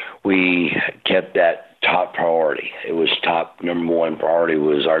 We kept that top priority. It was number one priority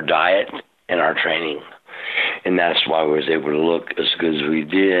was our diet and our training. And that's why we was able to look as good as we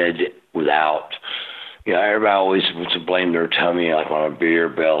did without, everybody always wants to blame their tummy like on a beer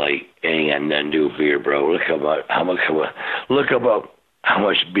belly. It ain't got nothing to do with beer, bro. Look up how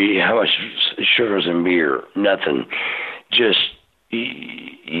much sugar's in beer. Nothing. You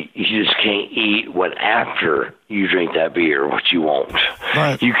just can't eat what after you drink that beer, what you want.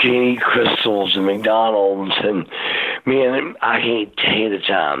 Right. You can't eat Crystals and McDonald's. And I can't tell you the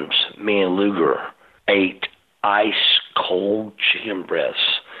times me and Luger ate ice cold chicken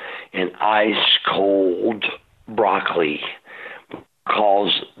breasts and ice cold broccoli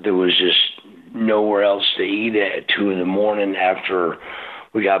because there was just nowhere else to eat at 2 a.m. after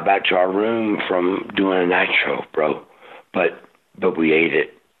we got back to our room from doing a nitro, bro. But we ate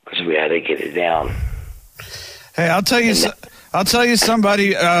it because we had to get it down. Hey, I'll tell you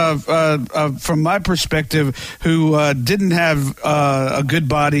somebody from my perspective who didn't have a good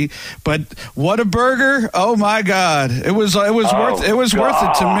body, but Whataburger, oh my God, it was worth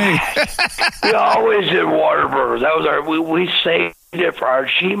it to me. We always did Whataburger. That was we saved it for our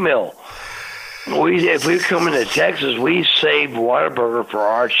cheat meal. If we come into Texas, we saved Whataburger for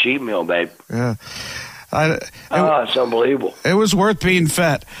our cheat meal, babe. Yeah. It's unbelievable. It was worth being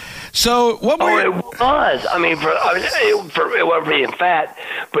fat. So what? It was. It wasn't being fat,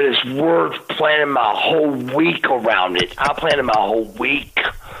 but it's worth planning my whole week around it. I planned my whole week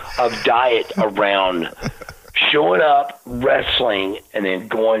of diet around showing up, wrestling, and then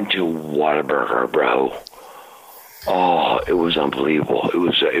going to Whataburger, bro. Oh, it was unbelievable. It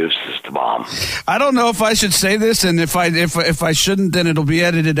was just a bomb. I don't know if I should say this, and if I shouldn't, then it'll be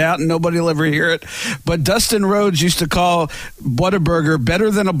edited out and nobody will ever hear it. But Dustin Rhodes used to call Whataburger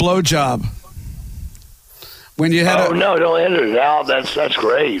better than a blowjob. When you had no, don't edit it out. That's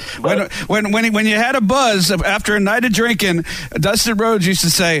great. But when you had a buzz after a night of drinking, Dustin Rhodes used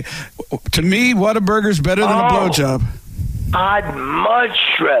to say, "To me, Whataburger's better than a blowjob." I'd much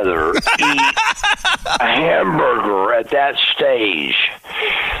rather eat a hamburger at that stage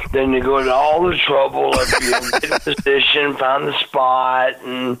than to go to all the trouble of get in position, find the spot,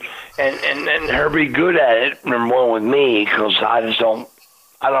 and her be good at it. Number one with me, because I don't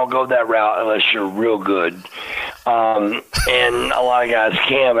go that route unless you're real good. And a lot of guys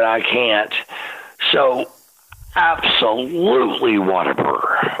can, but I can't. So absolutely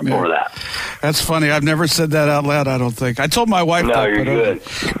Whataburger for that. That's funny. I've never said that out loud, I don't think. I told my wife that. No, you're good.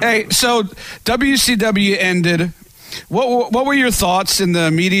 Hey, so WCW ended. What were your thoughts in the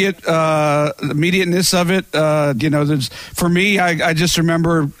immediateness of it? For me, I just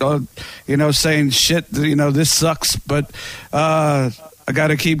remember, saying, shit, this sucks, but I got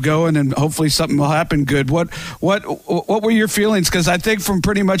to keep going, and hopefully something will happen good. What were your feelings? Because I think from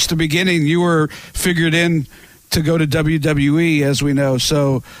pretty much the beginning, you were figured in to go to WWE, as we know.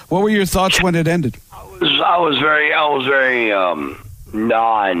 So, what were your thoughts when it ended? I was very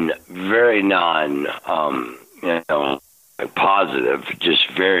positive, just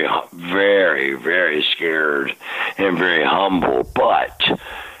very, very, very scared and very humble. But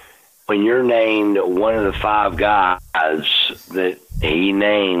when you're named one of the 5 guys that he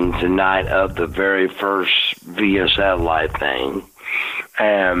named the night of the very first via satellite thing,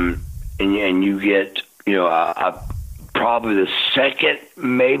 and you get, probably the second,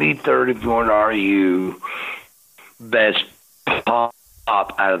 maybe third, if you want to argue, best pop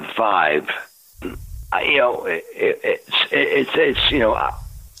out of the 5. It's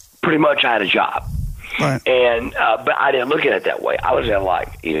pretty much I had a job. Right. And but I didn't look at it that way. I was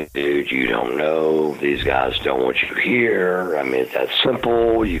like, dude, you don't know. These guys don't want you here. I mean, it's that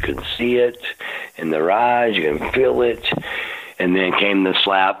simple. You can see it in their eyes. You can feel it. And then came the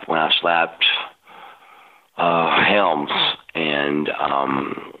slap when I slapped Helms. And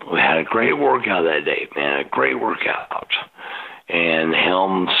we had a great workout that day, man, a great workout. And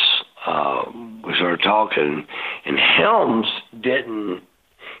Helms, we started talking, and Helms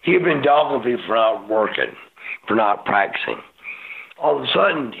he had been dogging people for not working, for not practicing. All of a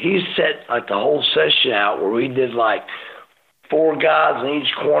sudden, he set like the whole session out where we did like 4 guys in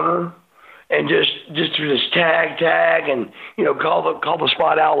each corner, and just tag, and call the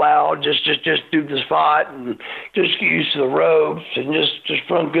spot out loud. Just do the spot, and just get used to the ropes, and just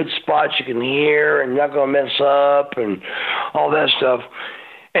run good spots you can hear, and you're not gonna mess up, and all that stuff.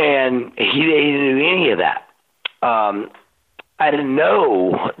 And he didn't do any of that. I didn't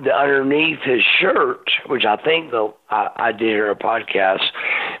know that underneath his shirt, which I think though I did hear a podcast,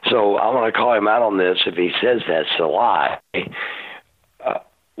 so I want to call him out on this if he says that's a lie.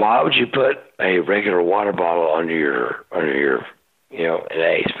 Why would you put a regular water bottle under your an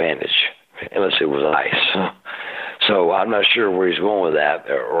ace bandage unless it was ice? So I'm not sure where he's going with that,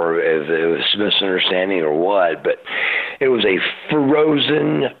 or if it was misunderstanding or what, but it was a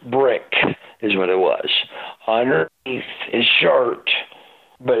frozen brick is what it was underneath his shirt.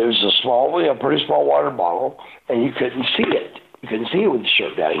 But it was a pretty small water bottle, and you couldn't see it. You couldn't see it with the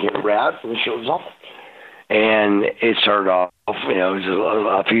shirt down here, wrapped, and the shirt was off. And it started off, it was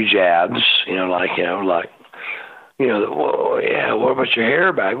a few jabs, well, yeah, what about your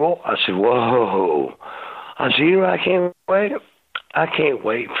hair, Bagwell? I said, whoa. I said, I can't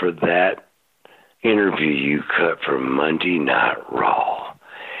wait for that interview you cut for Monday Night Raw.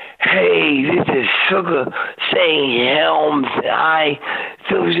 Hey, this is Sugar St. Helms. I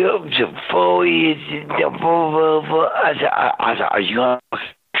feel so foliage. I said, are you a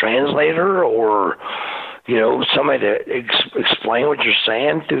translator or, somebody to explain what you're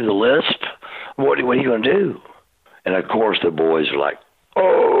saying through the lisp? What are you going to do? And, of course, the boys are like,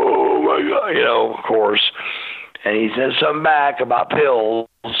 oh, my God, of course. And he said something back about pills.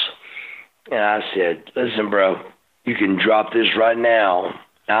 And I said, listen, bro, you can drop this right now.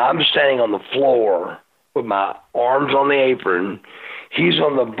 Now, I'm standing on the floor with my arms on the apron. He's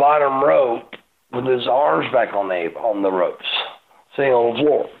on the bottom rope with his arms back on the ropes, sitting on the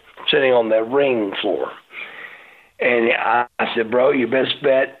floor, sitting on the ring floor. And I said, bro, your best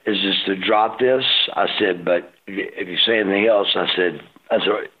bet is just to drop this. I said, but if you say anything else, I said, I'm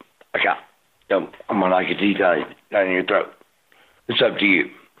going to knock your teeth down in your throat. It's up to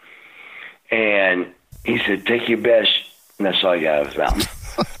you. And he said, take your best, and that's all he got out of his mouth.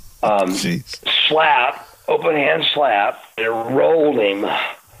 Slap, open hand slap, and it rolled him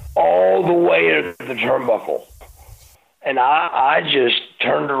all the way to the turnbuckle. And I just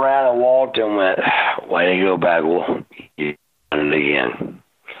turned around and walked and went, way to go, Bagwell. You done it again.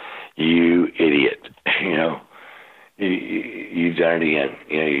 You idiot. You've done it again.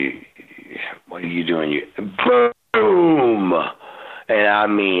 What are you doing? Boom! And I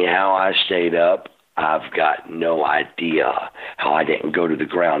mean, how I stayed up, I've got no idea how I didn't go to the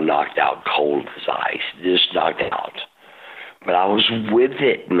ground knocked out cold as ice. Just knocked out. But I was with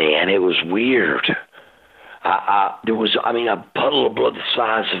it, man. It was weird. There was, a puddle of blood the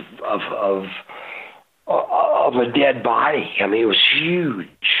size of a dead body. It was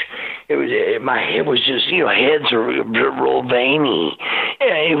huge. My head was just, heads are real veiny.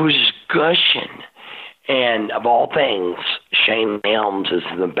 It was just gushing. And of all things, Shane Helms is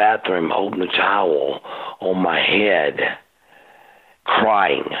in the bathroom holding the towel on my head,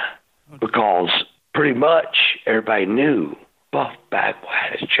 crying, because pretty much everybody knew Buff Bagwell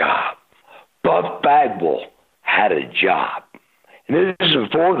had a job. Buff Bagwell had a job. And this is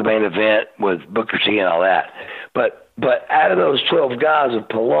before the main event with Booker T and all that. But out of those 12 guys of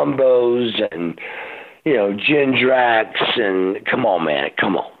Palumbos and, Gendrax and, come on, man,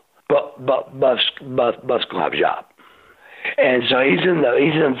 come on. Buff's gonna have a job. And so he's in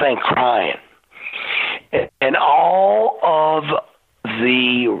the thing crying. And all of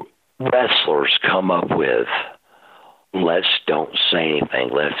the wrestlers come up with, let's don't say anything.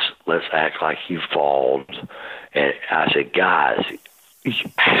 Let's act like you falled. And I said, guys,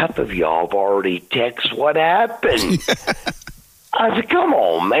 half of y'all have already texted what happened. I said, come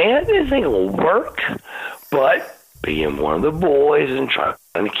on, man, this ain't gonna work. But being one of the boys and trying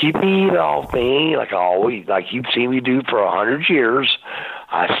to keep the heat off me, like you've seen me do for 100 years,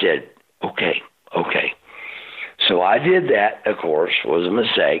 I said, okay. So I did that, of course, was a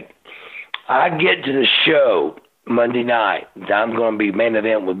mistake. I get to the show Monday night. I'm going to be main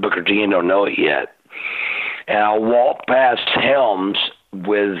event with Booker T and don't know it yet. And I walk past Helms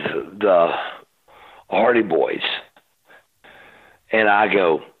with the Hardy Boys. And I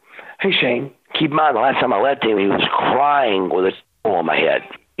go, hey, Shane, keep in mind, the last time I left him, he was crying with a towel on my head.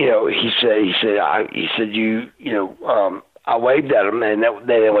 He said, I waved at him, and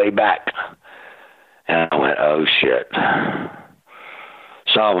they didn't wave back. And I went, oh, shit.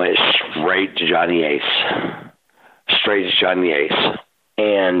 So I went straight to Johnny Ace.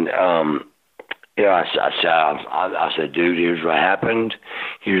 And, I said, dude, here's what happened.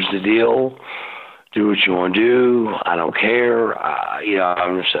 Here's the deal. Do what you want to do. I don't care.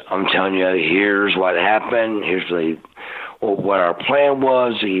 I'm telling you, here's what happened. Here's what our plan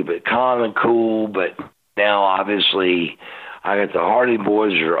was to keep it calm and cool. But now, obviously, I got the Hardy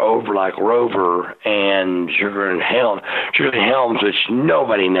Boys that are over like Rover and Sugar and Helms, which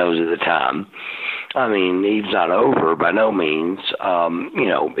nobody knows at the time. I mean, he's not over by no means.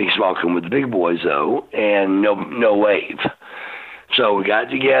 He's walking with the big boys though, and no wave. So we got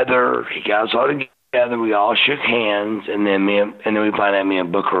together. He got us all together. We all shook hands, and then we find out me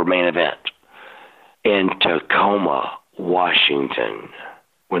and Booker were main event in Tacoma, Washington,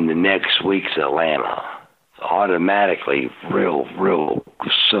 when the next week's Atlanta. So automatically, real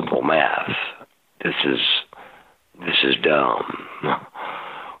simple math. This is dumb.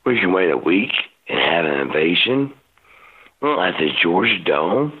 We can wait a week and have an invasion at the Georgia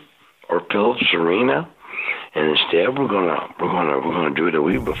Dome or Phillips Arena, and instead we're gonna do it a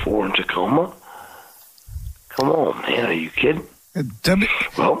week before in Tacoma. Come on, man, are you kidding?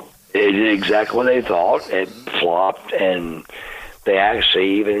 Well, it did exactly what they thought. It flopped, and they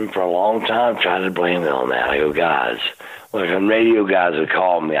actually, even for a long time, tried to blame it on that. I go, guys, when radio guys would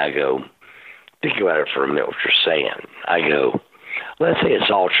call me, I go, think about it for a minute, what you're saying. I go, let's say it's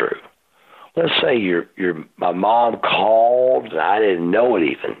all true. Let's say my mom called and I didn't know it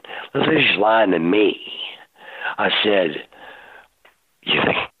even. Let's say she's lying to me. I said, you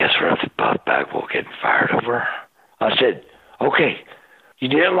think that's worth Buff Bagwell getting fired over? I said, okay, you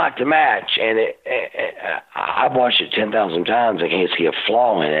didn't like the match, and I watched it 10,000 times. I can't see a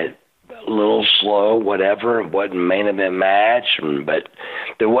flaw in it. A little slow, whatever. It wasn't a main event match, but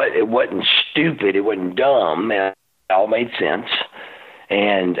it wasn't stupid. It wasn't dumb. It all made sense.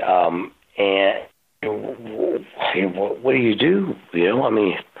 And what do you do?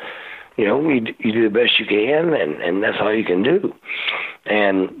 You do the best you can, and that's all you can do.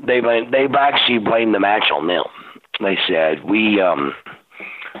 And they've actually blamed the match on them. They said we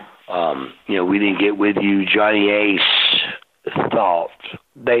didn't get with you. Johnny Ace thought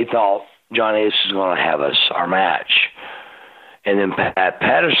Johnny Ace was going to have our match, and then Pat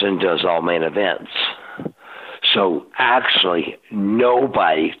Patterson does all main events. So actually,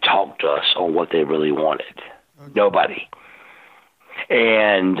 nobody talked to us on what they really wanted. Okay. Nobody.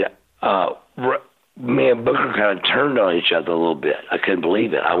 And me and Booker kind of turned on each other a little bit. I couldn't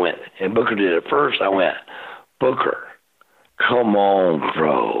believe it. I went, and Booker did it first. I went, Booker, come on,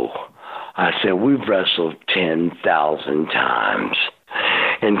 bro. I said, we've wrestled 10,000 times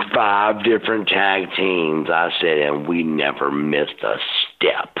in 5 different tag teams. I said, and we never missed a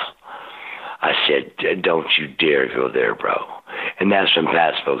step. I said, don't you dare go there, bro. And that's when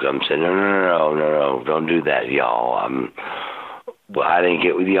Pat spoke up and said, no, don't do that, y'all. I didn't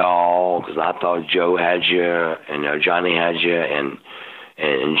get with y'all because I thought Joe had you and Johnny had you and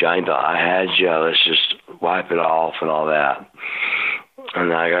Johnny thought I had you. Let's just wipe it off and all that.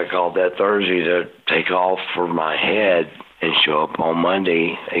 And I got called that Thursday to take off for my head and show up on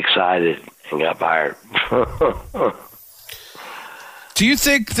Monday excited and got fired. Do you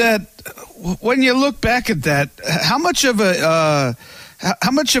think that when you look back at that, how much of an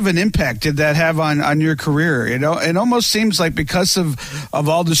impact did that have on your career? It almost seems like because of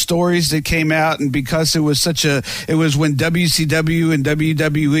all the stories that came out, and because it was when WCW and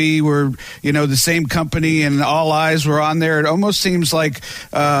WWE were the same company and all eyes were on there. It almost seems like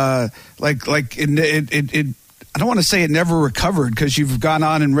it. I don't want to say it never recovered because you've gone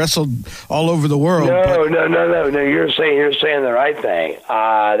on and wrestled all over the world. No. You're saying the right thing.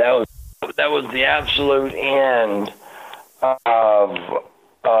 That was the absolute end of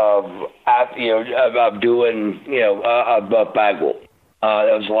doing Buff Bagwell.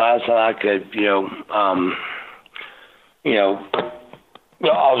 That was the last time I could I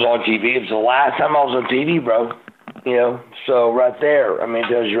was on TV. It was the last time I was on TV, bro. So right there, it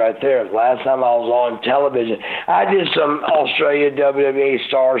tells you right there. The last time I was on television, I did some Australia WWE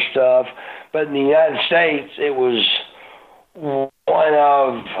star stuff, but in the United States, it was one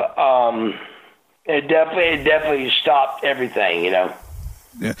of it definitely stopped everything, Yeah.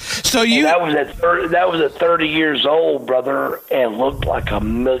 So that was at 30 years old, brother, and looked like $1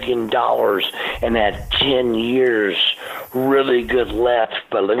 million, and had 10 years really good left.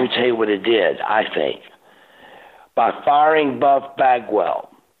 But let me tell you what it did. I think by firing Buff Bagwell,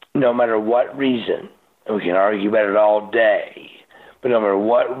 no matter what reason, and we can argue about it all day, but no matter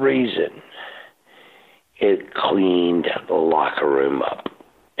what reason, it cleaned the locker room up.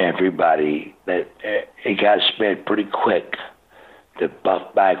 Everybody, it got spent pretty quick that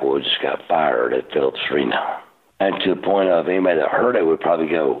Buff Bagwell just got fired at Phillips Arena. And to the point of anybody that heard it would probably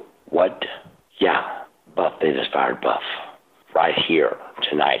go, what? Yeah, Buff, they just fired Buff right here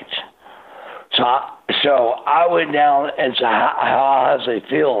tonight. So I went down, and so how I say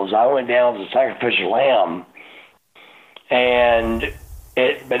feels. I went down as a sacrificial lamb,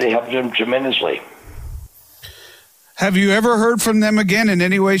 but it helped them tremendously. Have you ever heard from them again in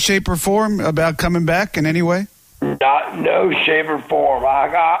any way, shape, or form about coming back in any way? No shape or form.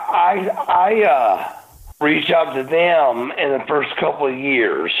 I reached out to them in the first couple of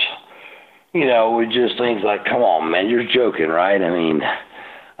years, with just things like, come on, man, you're joking, right? I mean,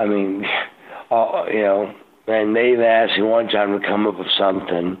 and they even asked me one time to come up with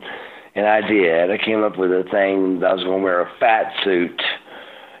something, and I did. I came up with a thing that I was going to wear a fat suit,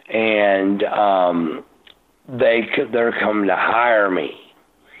 and they're coming to hire me,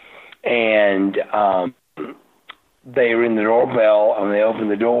 and they ring the doorbell, and when they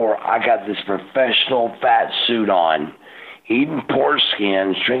opened the door, I got this professional fat suit on, eating pork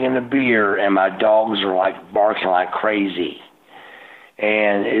skins, drinking a beer, and my dogs are like barking like crazy.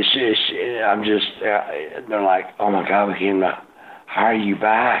 And they're like, oh my God, we came to hire you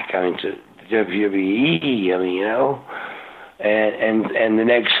back. To WWE, and the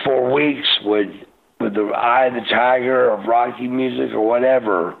next 4 weeks with the Eye of the Tiger or Rocky music or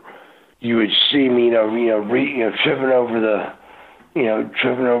whatever, you would see me, tripping over the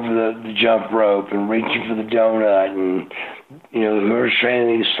jump rope and reaching for the donut, and whoever's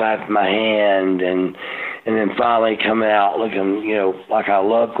training me slapped my hand, and then finally coming out looking, like I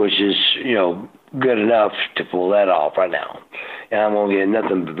look, which is, good enough to pull that off right now. And I'm gonna get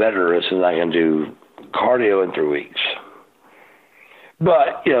nothing better as soon as I can do cardio in 3 weeks.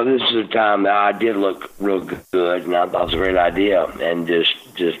 But, this is a time that I did look real good, and I thought it was a great idea, and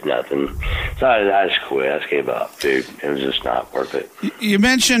just nothing. So I just quit. I just gave up, dude. It was just not worth it. You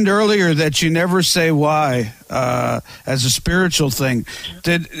mentioned earlier that you never say why as a spiritual thing.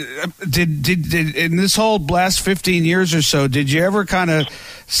 Did in this whole last 15 years or so, did you ever kind of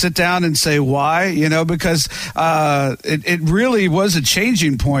sit down and say why? Because it really was a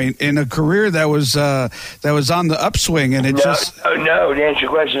changing point in a career that was on the upswing, and No, to answer your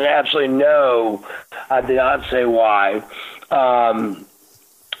question, absolutely no. I did not say why.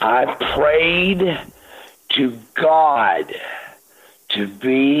 I prayed to God to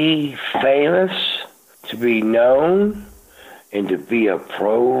be famous, to be known, and to be a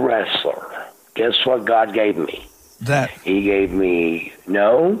pro wrestler. Guess what God gave me? That. He gave me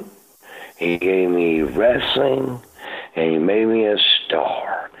known, he gave me wrestling, and he made me a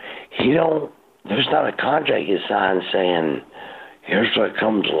star. There's not a contract you sign saying, here's what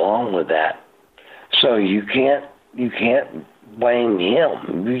comes along with that. So you can't blame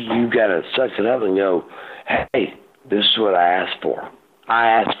him. You got to suck it up and go, hey, this is what I asked for. I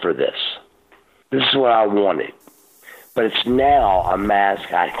asked for this. This is what I wanted. But it's now a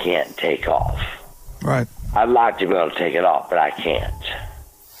mask I can't take off. Right. I'd like to be able to take it off, but I can't.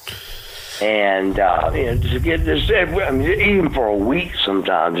 And to get this, even for a week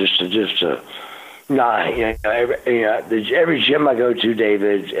sometimes, just to. Every gym I go to,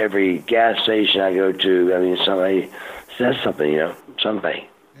 David, every gas station I go to, somebody says something, something.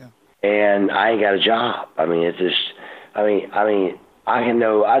 Yeah. And I ain't got a job. I know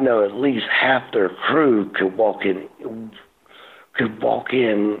at least half their crew could walk in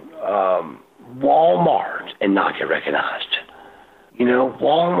Walmart and not get recognized.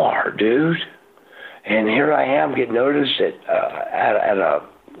 Walmart, dude. And here I am getting noticed at a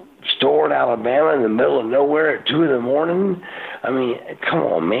store in Alabama in the middle of nowhere at 2 a.m. Come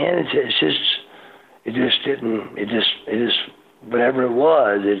on, man. It just whatever it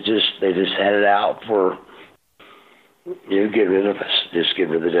was, they just had it out for, get rid of us. Just get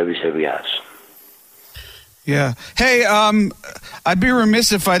rid of the WCW guys. Yeah. Hey, I'd be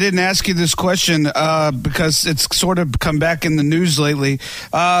remiss if I didn't ask you this question because it's sort of come back in the news lately.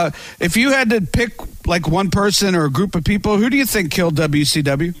 If you had to pick like one person or a group of people, who do you think killed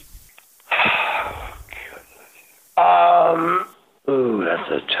WCW? That's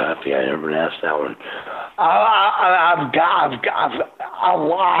a toughie. I never asked that one. I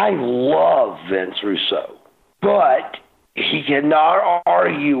love Vince Russo, but he cannot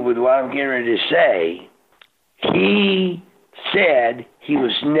argue with what I'm getting ready to say. He said he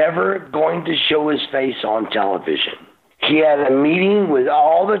was never going to show his face on television. He had a meeting with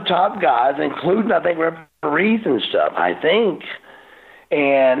all the top guys, including, I think, referees and stuff, I think.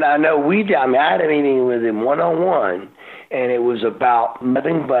 And I know I had a meeting with him one-on-one, and it was about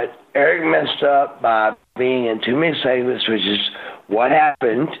nothing but Eric messed up by being in too many segments, which is what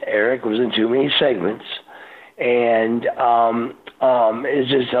happened. Eric was in too many segments, and it's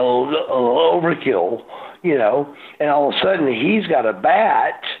just a little overkill, and all of a sudden he's got a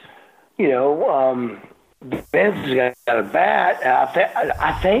bat, Vince has got a bat, and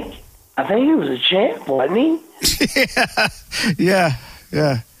I I think he was a champ, wasn't he? Yeah.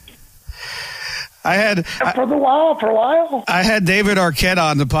 For a while. I had David Arquette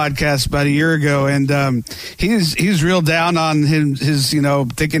on the podcast about a year ago, and he's real down on his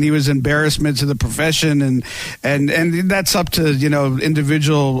thinking he was embarrassment to the profession, and that's up to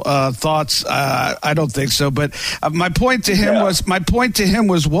individual thoughts. I don't think so, but my point to him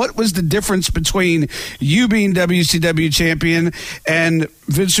was what was the difference between you being WCW champion and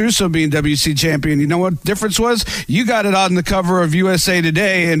Vince Russo being WC champion? You know what the difference was? You got it on the cover of USA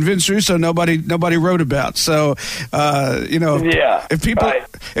Today, and Vince Russo nobody wrote about. So if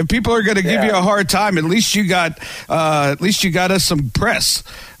people are going to give you a hard time, at least you got us some press.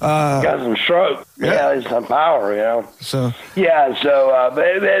 Got some stroke. Yeah, some power. So but that's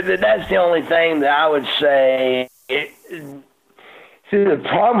the only thing that I would say. See, the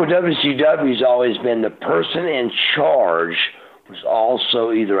problem with WCW has always been the person in charge was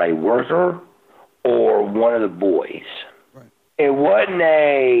also either a worker or one of the boys. Right. It wasn't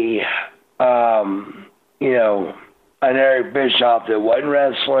an Eric Bischoff that wasn't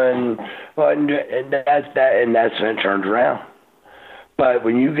wrestling, and that's when it turned around. But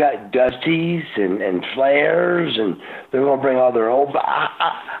when you got Dusties and Flairs, and they're going to bring all their old...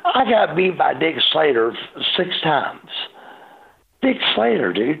 I got beat by Dick Slater 6 times. Dick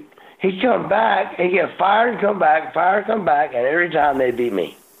Slater, dude. He'd come back, he'd get fired and come back, and every time they beat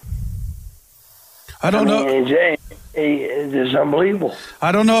me. I don't know. It's just unbelievable.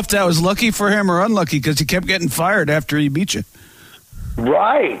 I don't know if that was lucky for him or unlucky, because he kept getting fired after he beat you.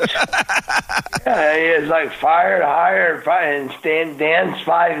 Right. Yeah, it's like fired, hired, fired, and Dan's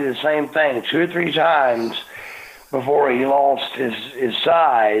fighting the same thing 2 or 3 times before he lost his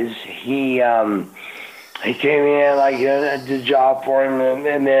size. He came in, I did a job for him,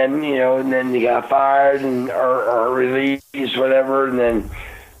 and then he got fired or released, whatever, and then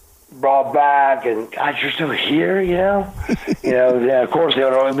brought back, and God, you're still here, Of course they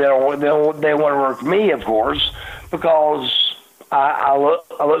want to work me, of course, because I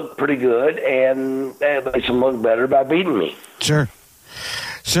look pretty good, and that makes them look better by beating me. Sure.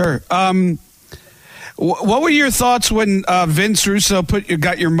 What were your thoughts when Vince Russo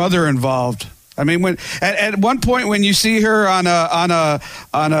got your mother involved? I mean, when at one point when you see her on a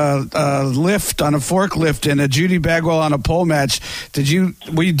lift, on a forklift, in a Judy Bagwell on a pole match, did you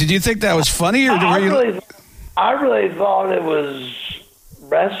think that was funny, or I really thought it was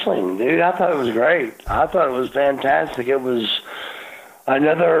wrestling, dude. I thought it was great. I thought it was fantastic. It was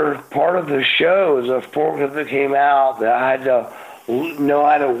another part of the show. It was a forklift that came out that I had to know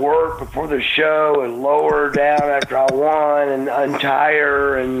how to work before the show and lower down after I won and untie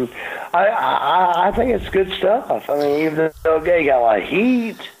her, and I think it's good stuff. I mean, even though Gay got a lot of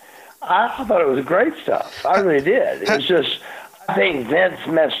heat, I thought it was great stuff. I really did. It's just, I think Vince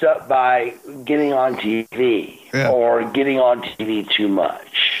messed up by getting on TV or getting on TV too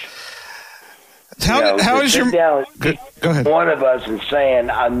much. How is your... Go ahead. One of us and saying,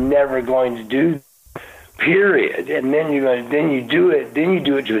 I'm never going to do, period. And then you do it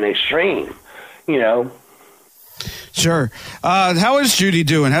to an extreme, Sure. How is Judy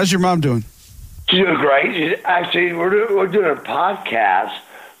doing? How's your mom doing? She's doing great. Actually, we're doing a podcast.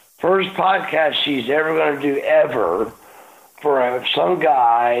 First podcast she's ever going to do ever for some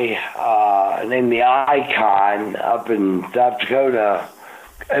guy named the Icon up in South Dakota.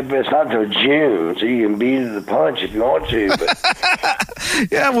 But it's not until June, so you can beat it to the punch if you want to. But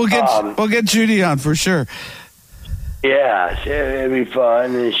yeah, we'll get Judy on for sure. Yeah, it'll be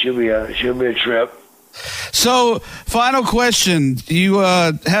fun, and she'll be a trip. So, final question: you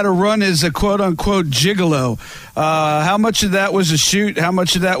had a run as a quote unquote gigolo. How much of that was a shoot? How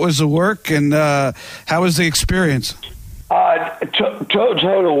much of that was a work? And how was the experience?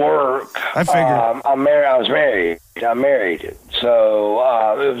 Total work. I figured. I'm married. So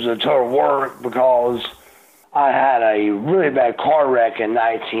it was a total work because I had a really bad car wreck in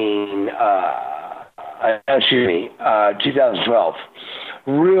 2012.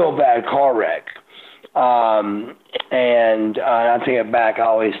 Real bad car wreck. And I take it back. I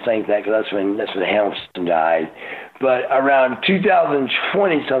always think that because that's when Hamilton died. But around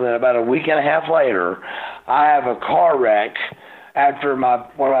 2020 something, about a week and a half later, I have a car wreck after one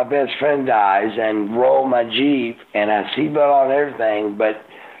of my best friend dies, and roll my Jeep, and I seatbelt on and everything. But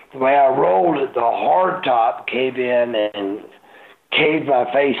the way I rolled it, the hard top caved in and caved my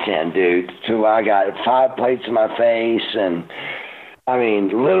face in, dude. So I got 5 plates in my face, and I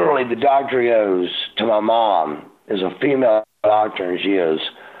mean, literally, the doctor goes to my mom, is a female doctor, and she goes,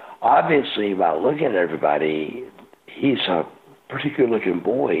 obviously, by looking at everybody, he's a pretty good-looking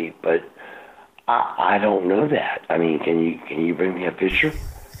boy, but I don't know that. I mean, can you bring me a picture?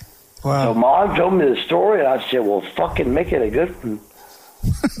 Wow. So Mom told me the story, and I said, well, fucking make it a good one.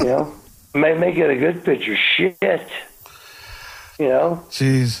 Make it a good picture. Shit.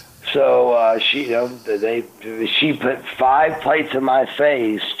 Jeez. So she put 5 plates in my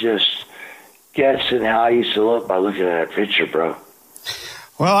face, just guessing how I used to look by looking at that picture, bro.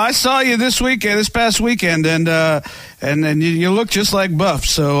 Well, I saw you this past weekend, and you look just like Buff.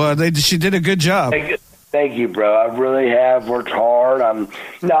 So she did a good job. Thank you, bro. I really have worked hard. I'm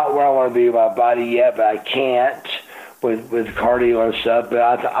not where I want to be with my body yet, but I can't with cardio and stuff.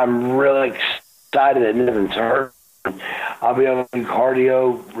 But I'm really excited that nothing's hurt. I'll be able to do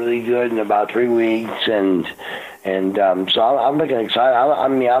cardio really good in about 3 weeks, and so I'm looking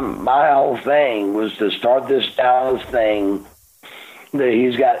excited. My whole thing was to start this Dallas thing.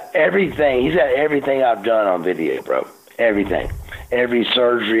 He's got everything. He's got everything I've done on video, bro. Everything, every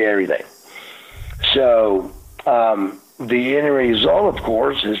surgery, everything. So the end result, of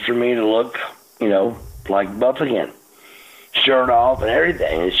course, is for me to look, like Buff again, shirt off and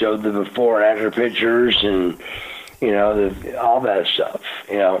everything. It showed the before and after pictures and all that stuff.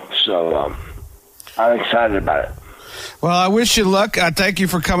 So I'm excited about it. Well, I wish you luck. I thank you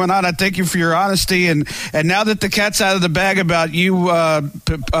for coming on. I thank you for your honesty. And now that the cat's out of the bag about you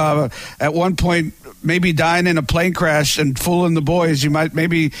at one point maybe dying in a plane crash and fooling the boys, you might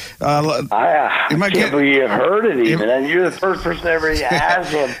maybe I can't believe you heard it even. And you're the first person ever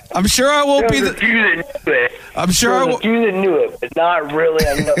asked him. I'm sure I won't be the few that knew it. I'm sure there was a few that knew it, but not really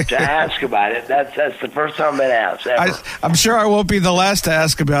enough to ask about it. That's the first time I've been asked ever. I'm sure I won't be the last to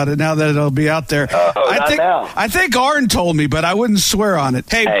ask about it now that it'll be out there. I think Arn told me, but I wouldn't swear on it.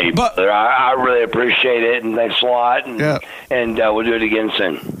 Hey, brother, I really appreciate it, and thanks a lot. And we'll do it again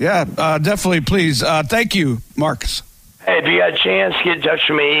soon. Yeah, definitely. Please. Thank you, Marcus. Hey, if you got a chance, get in touch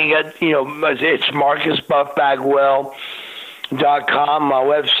with me. You got, it's MarcusBuffBagwell.com, my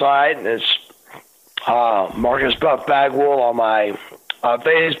website. And it's Marcus Buff Bagwell on my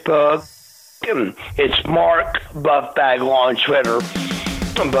Facebook. It's Mark Buff Bagwell on Twitter.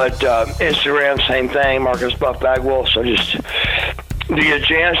 But Instagram, same thing, Marcus Buff Bagwell. So just, if you get a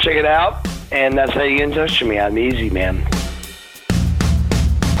chance, check it out. And that's how you get in touch with me. I'm easy, man.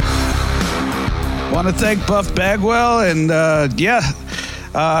 Want to thank Buff Bagwell, and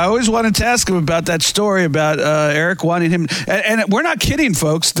I always wanted to ask him about that story about Eric wanting him, and we're not kidding,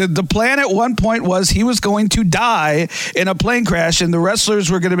 folks. The plan at one point was he was going to die in a plane crash, and the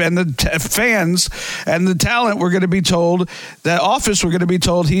wrestlers were going to be, and the fans and the talent were going to be told, the office were going to be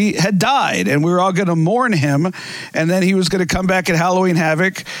told he had died, and we were all going to mourn him, and then he was going to come back at Halloween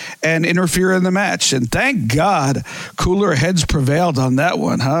Havoc and interfere in the match. And thank God cooler heads prevailed on that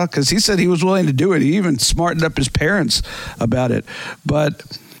one, huh? Because he said he was willing to do it. He even smartened up his parents about it. But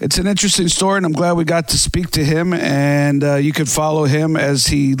it's an interesting story, and I'm glad we got to speak to him. And you could follow him as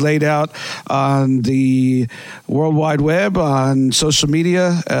he laid out on the World Wide Web, on social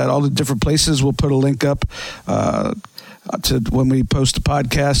media, at all the different places. We'll put a link up to when we post the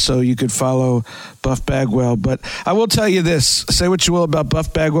podcast, so you could follow Buff Bagwell. But I will tell you this, say what you will about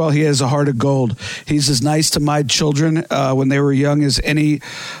Buff Bagwell, he has a heart of gold. He's as nice to my children when they were young as any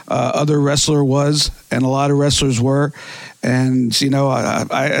other wrestler was, and a lot of wrestlers were. And,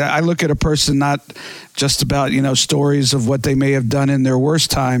 I look at a person not just about, stories of what they may have done in their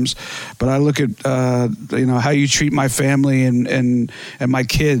worst times, but I look at, how you treat my family and my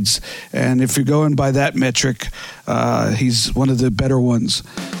kids. And if you're going by that metric, he's one of the better ones.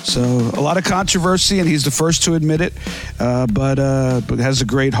 So a lot of controversy, and he's the first to admit it, but has a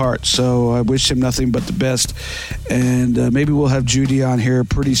great heart. So I wish him nothing but the best. And maybe we'll have Judy on here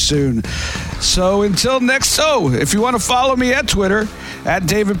pretty soon. So until next, if you want to follow me at Twitter, at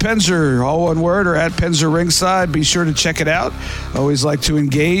David Penzer, all one word, or at Penzer Ringside, be sure to check it out. I always like to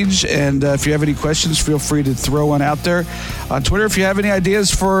engage, and if you have any questions, feel free to throw one out there on Twitter. If you have any ideas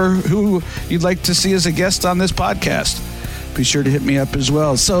for who you'd like to see as a guest on this podcast, be sure to hit me up as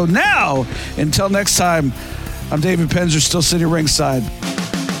well. So now, until next time, I'm David Penzer, still sitting ringside.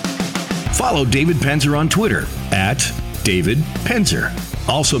 Follow David Penzer on Twitter at David Penzer.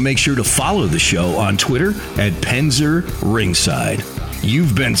 Also, make sure to follow the show on Twitter at Penzer Ringside.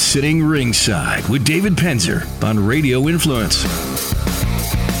 You've been sitting ringside with David Penzer on Radio Influence.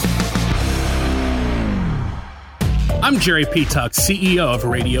 I'm Jerry P. Tuck, CEO of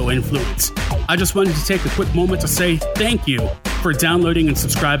Radio Influence. I just wanted to take a quick moment to say thank you for downloading and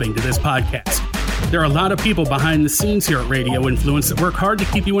subscribing to this podcast. There are a lot of people behind the scenes here at Radio Influence that work hard to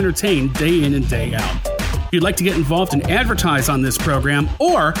keep you entertained day in and day out. If you'd like to get involved and advertise on this program,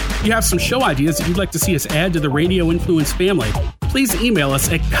 or you have some show ideas that you'd like to see us add to the Radio Influence family, please email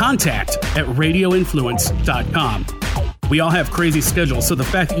us at contact@radioinfluence.com. We all have crazy schedules, so the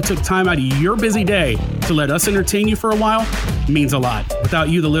fact that you took time out of your busy day to let us entertain you for a while means a lot. Without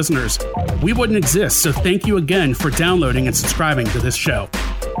you, the listeners, we wouldn't exist, so thank you again for downloading and subscribing to this show.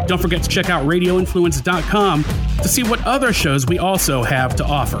 Don't forget to check out radioinfluence.com to see what other shows we also have to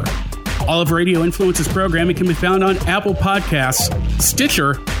offer. All of Radio Influence's programming can be found on Apple Podcasts,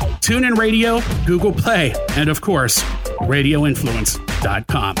 Stitcher, TuneIn Radio, Google Play, and of course,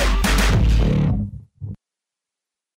 radioinfluence.com.